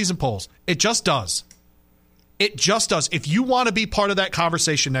for preseason polls. It just does. It just does. If you want to be part of that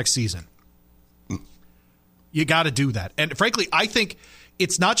conversation next season, you got to do that. And frankly, I think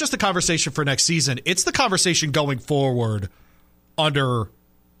it's not just the conversation for next season. It's the conversation going forward under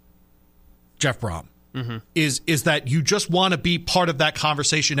Jeff Brom. Is that you just want to be part of that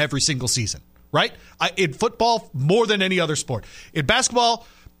conversation every single season, right? In football, more than any other sport. In basketball,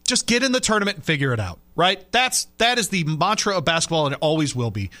 just get in the tournament and figure it out, right? That is the mantra of basketball, and it always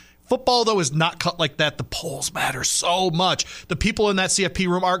will be. Football, though, is not cut like that. The polls matter so much. The people in that CFP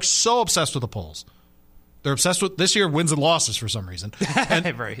room are so obsessed with the polls. They're obsessed with this year wins and losses for some reason.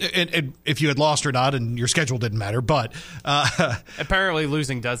 And, right. and if you had lost or not, and your schedule didn't matter, but apparently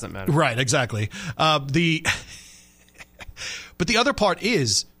losing doesn't matter. Right, exactly. But the other part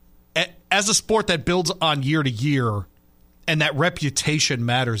is, as a sport that builds on year to year, and that reputation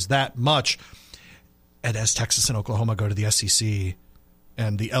matters that much, and as Texas and Oklahoma go to the SEC,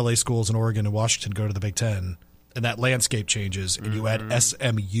 and the LA schools in Oregon and Washington go to the Big Ten, and that landscape changes, and you add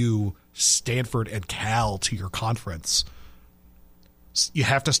SMU, Stanford, and Cal to your conference, you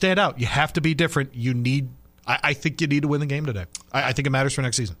have to stand out. You have to be different. I think you need to win the game today. I think it matters for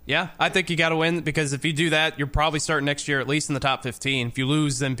next season. Yeah, I think you got to win, because if you do that, you're probably starting next year at least in the top 15. If you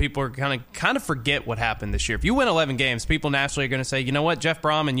lose, then people are kind of forget what happened this year. If you win 11 games, people naturally are going to say, you know what, Jeff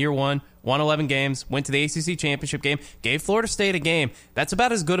Brom in year one won 11 games, went to the ACC championship game, gave Florida State a game. That's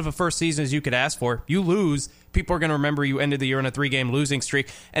about as good of a first season as you could ask for. You lose, people are going to remember you ended the year on a 3-game losing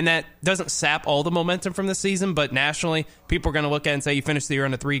streak, and that doesn't sap all the momentum from the season, but nationally, people are going to look at it and say you finished the year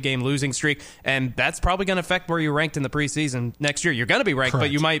on a 3-game losing streak, and that's probably going to affect where you're ranked in the preseason next year. You're going to be ranked,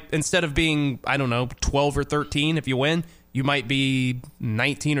 but you might, instead of being, 12 or 13 if you win, you might be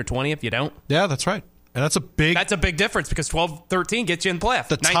 19 or 20 if you don't. Yeah, that's right. And that's a big difference, because 12-13 gets you in the playoff.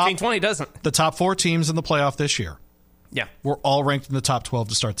 19-20 doesn't. The top 4 teams in the playoff this year were all ranked in the top 12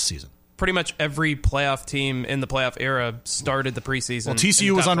 to start the season. pretty much every playoff team in the playoff era started the preseason. Well,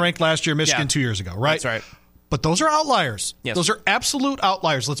 TCU was unranked last year, Michigan 2 years ago, right? That's right. But those are outliers. Yes. Those are absolute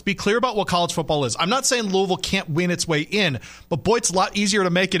outliers. Let's be clear about what college football is. I'm not saying Louisville can't win its way in, but boy, it's a lot easier to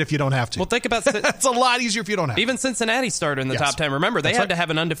make it if you don't have to. Well, think about it's a lot easier if you don't have to. Even Cincinnati started in the top 10. Remember, they had to have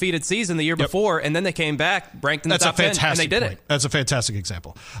an undefeated season the year before, and then they came back, ranked in the top 10, and they did it. That's a fantastic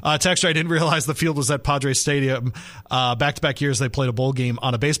example. Texter, I didn't realize the field was at Padres Stadium. Back-to-back years, they played a bowl game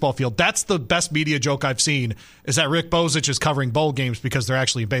on a baseball field. That's the best media joke I've seen, is that Rick Bozich is covering bowl games because they're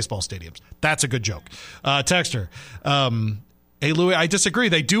actually in baseball stadiums. That's a good joke. Texter, hey, Louis, I disagree.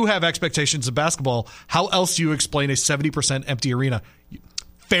 They do have expectations of basketball. How else do you explain a 70% empty arena?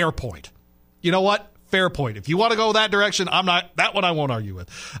 Fair point. You know what? Fair point. If you want to go that direction, that one I won't argue with.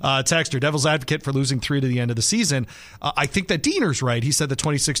 Texter, devil's advocate for losing 3 to the end of the season. I think that Diener's right. He said that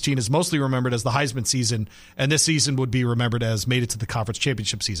 2016 is mostly remembered as the Heisman season, and this season would be remembered as made it to the conference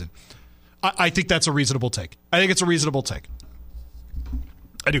championship season. I think that's a reasonable take. I think it's a reasonable take.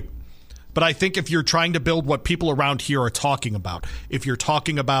 I do. But I think if you're trying to build what people around here are talking about, if you're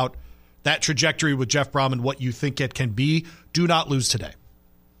talking about that trajectory with Jeff Brom and what you think it can be, do not lose today,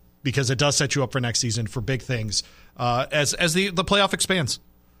 because it does set you up for next season for big things as the playoff expands.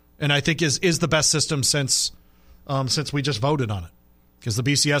 And I think is the best system since we just voted on it, because the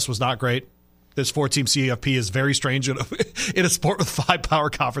BCS was not great. This 4-team CFP is very strange in a sport with 5 power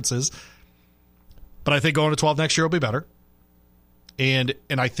conferences. But I think going to 12 next year will be better. And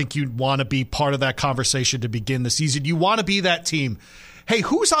I think you want to be part of that conversation to begin the season. You want to be that team. Hey,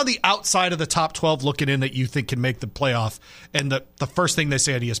 who's on the outside of the top 12 looking in that you think can make the playoff? And the first thing they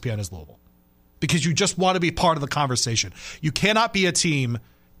say on ESPN is Louisville. Because you just want to be part of the conversation. You cannot be a team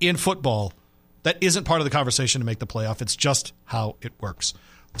in football that isn't part of the conversation to make the playoff. It's just how it works.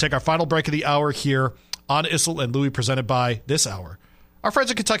 We'll take our final break of the hour here on Issel and Louis, presented by this hour our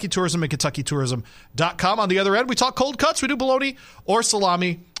friends at Kentucky Tourism and KentuckyTourism.com. On the other end, we talk cold cuts. We do bologna or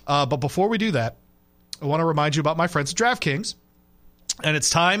salami. But before we do that, I want to remind you about my friends at DraftKings. And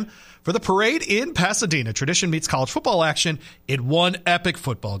it's time for the parade in Pasadena. Tradition meets college football action in one epic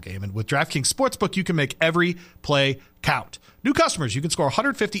football game. And with DraftKings Sportsbook, you can make every play count. New customers, you can score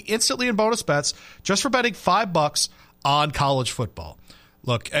 $150 instantly in bonus bets just for betting $5 on college football.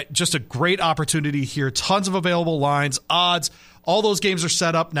 Look, just a great opportunity here. Tons of available lines, odds. All those games are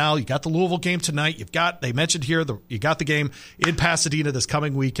set up now. You got the Louisville game tonight. They mentioned here, you got the game in Pasadena this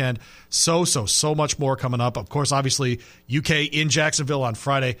coming weekend. So much more coming up. Of course, obviously, UK in Jacksonville on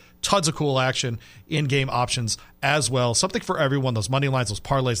Friday. Tons of cool action, in-game options as well. Something for everyone. Those money lines, those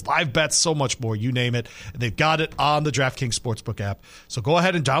parlays, live bets, so much more. You name it. They've got it on the DraftKings Sportsbook app. So go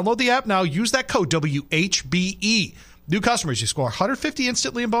ahead and download the app now. Use that code WHBE. New customers, you score $150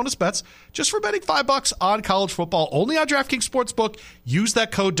 instantly in bonus bets just for betting $5 on college football, only on DraftKings Sportsbook. Use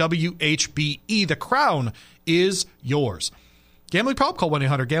that code WHBE. The crown is yours. Gambling problem? Call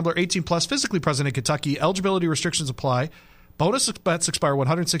 1-800-GAMBLER. 18 plus, physically present in Kentucky. Eligibility restrictions apply. Bonus bets expire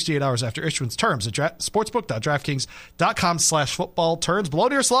 168 hours after issuance. Terms at sportsbook.draftkings.com/football. Turns below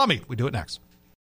near salami. We do it next.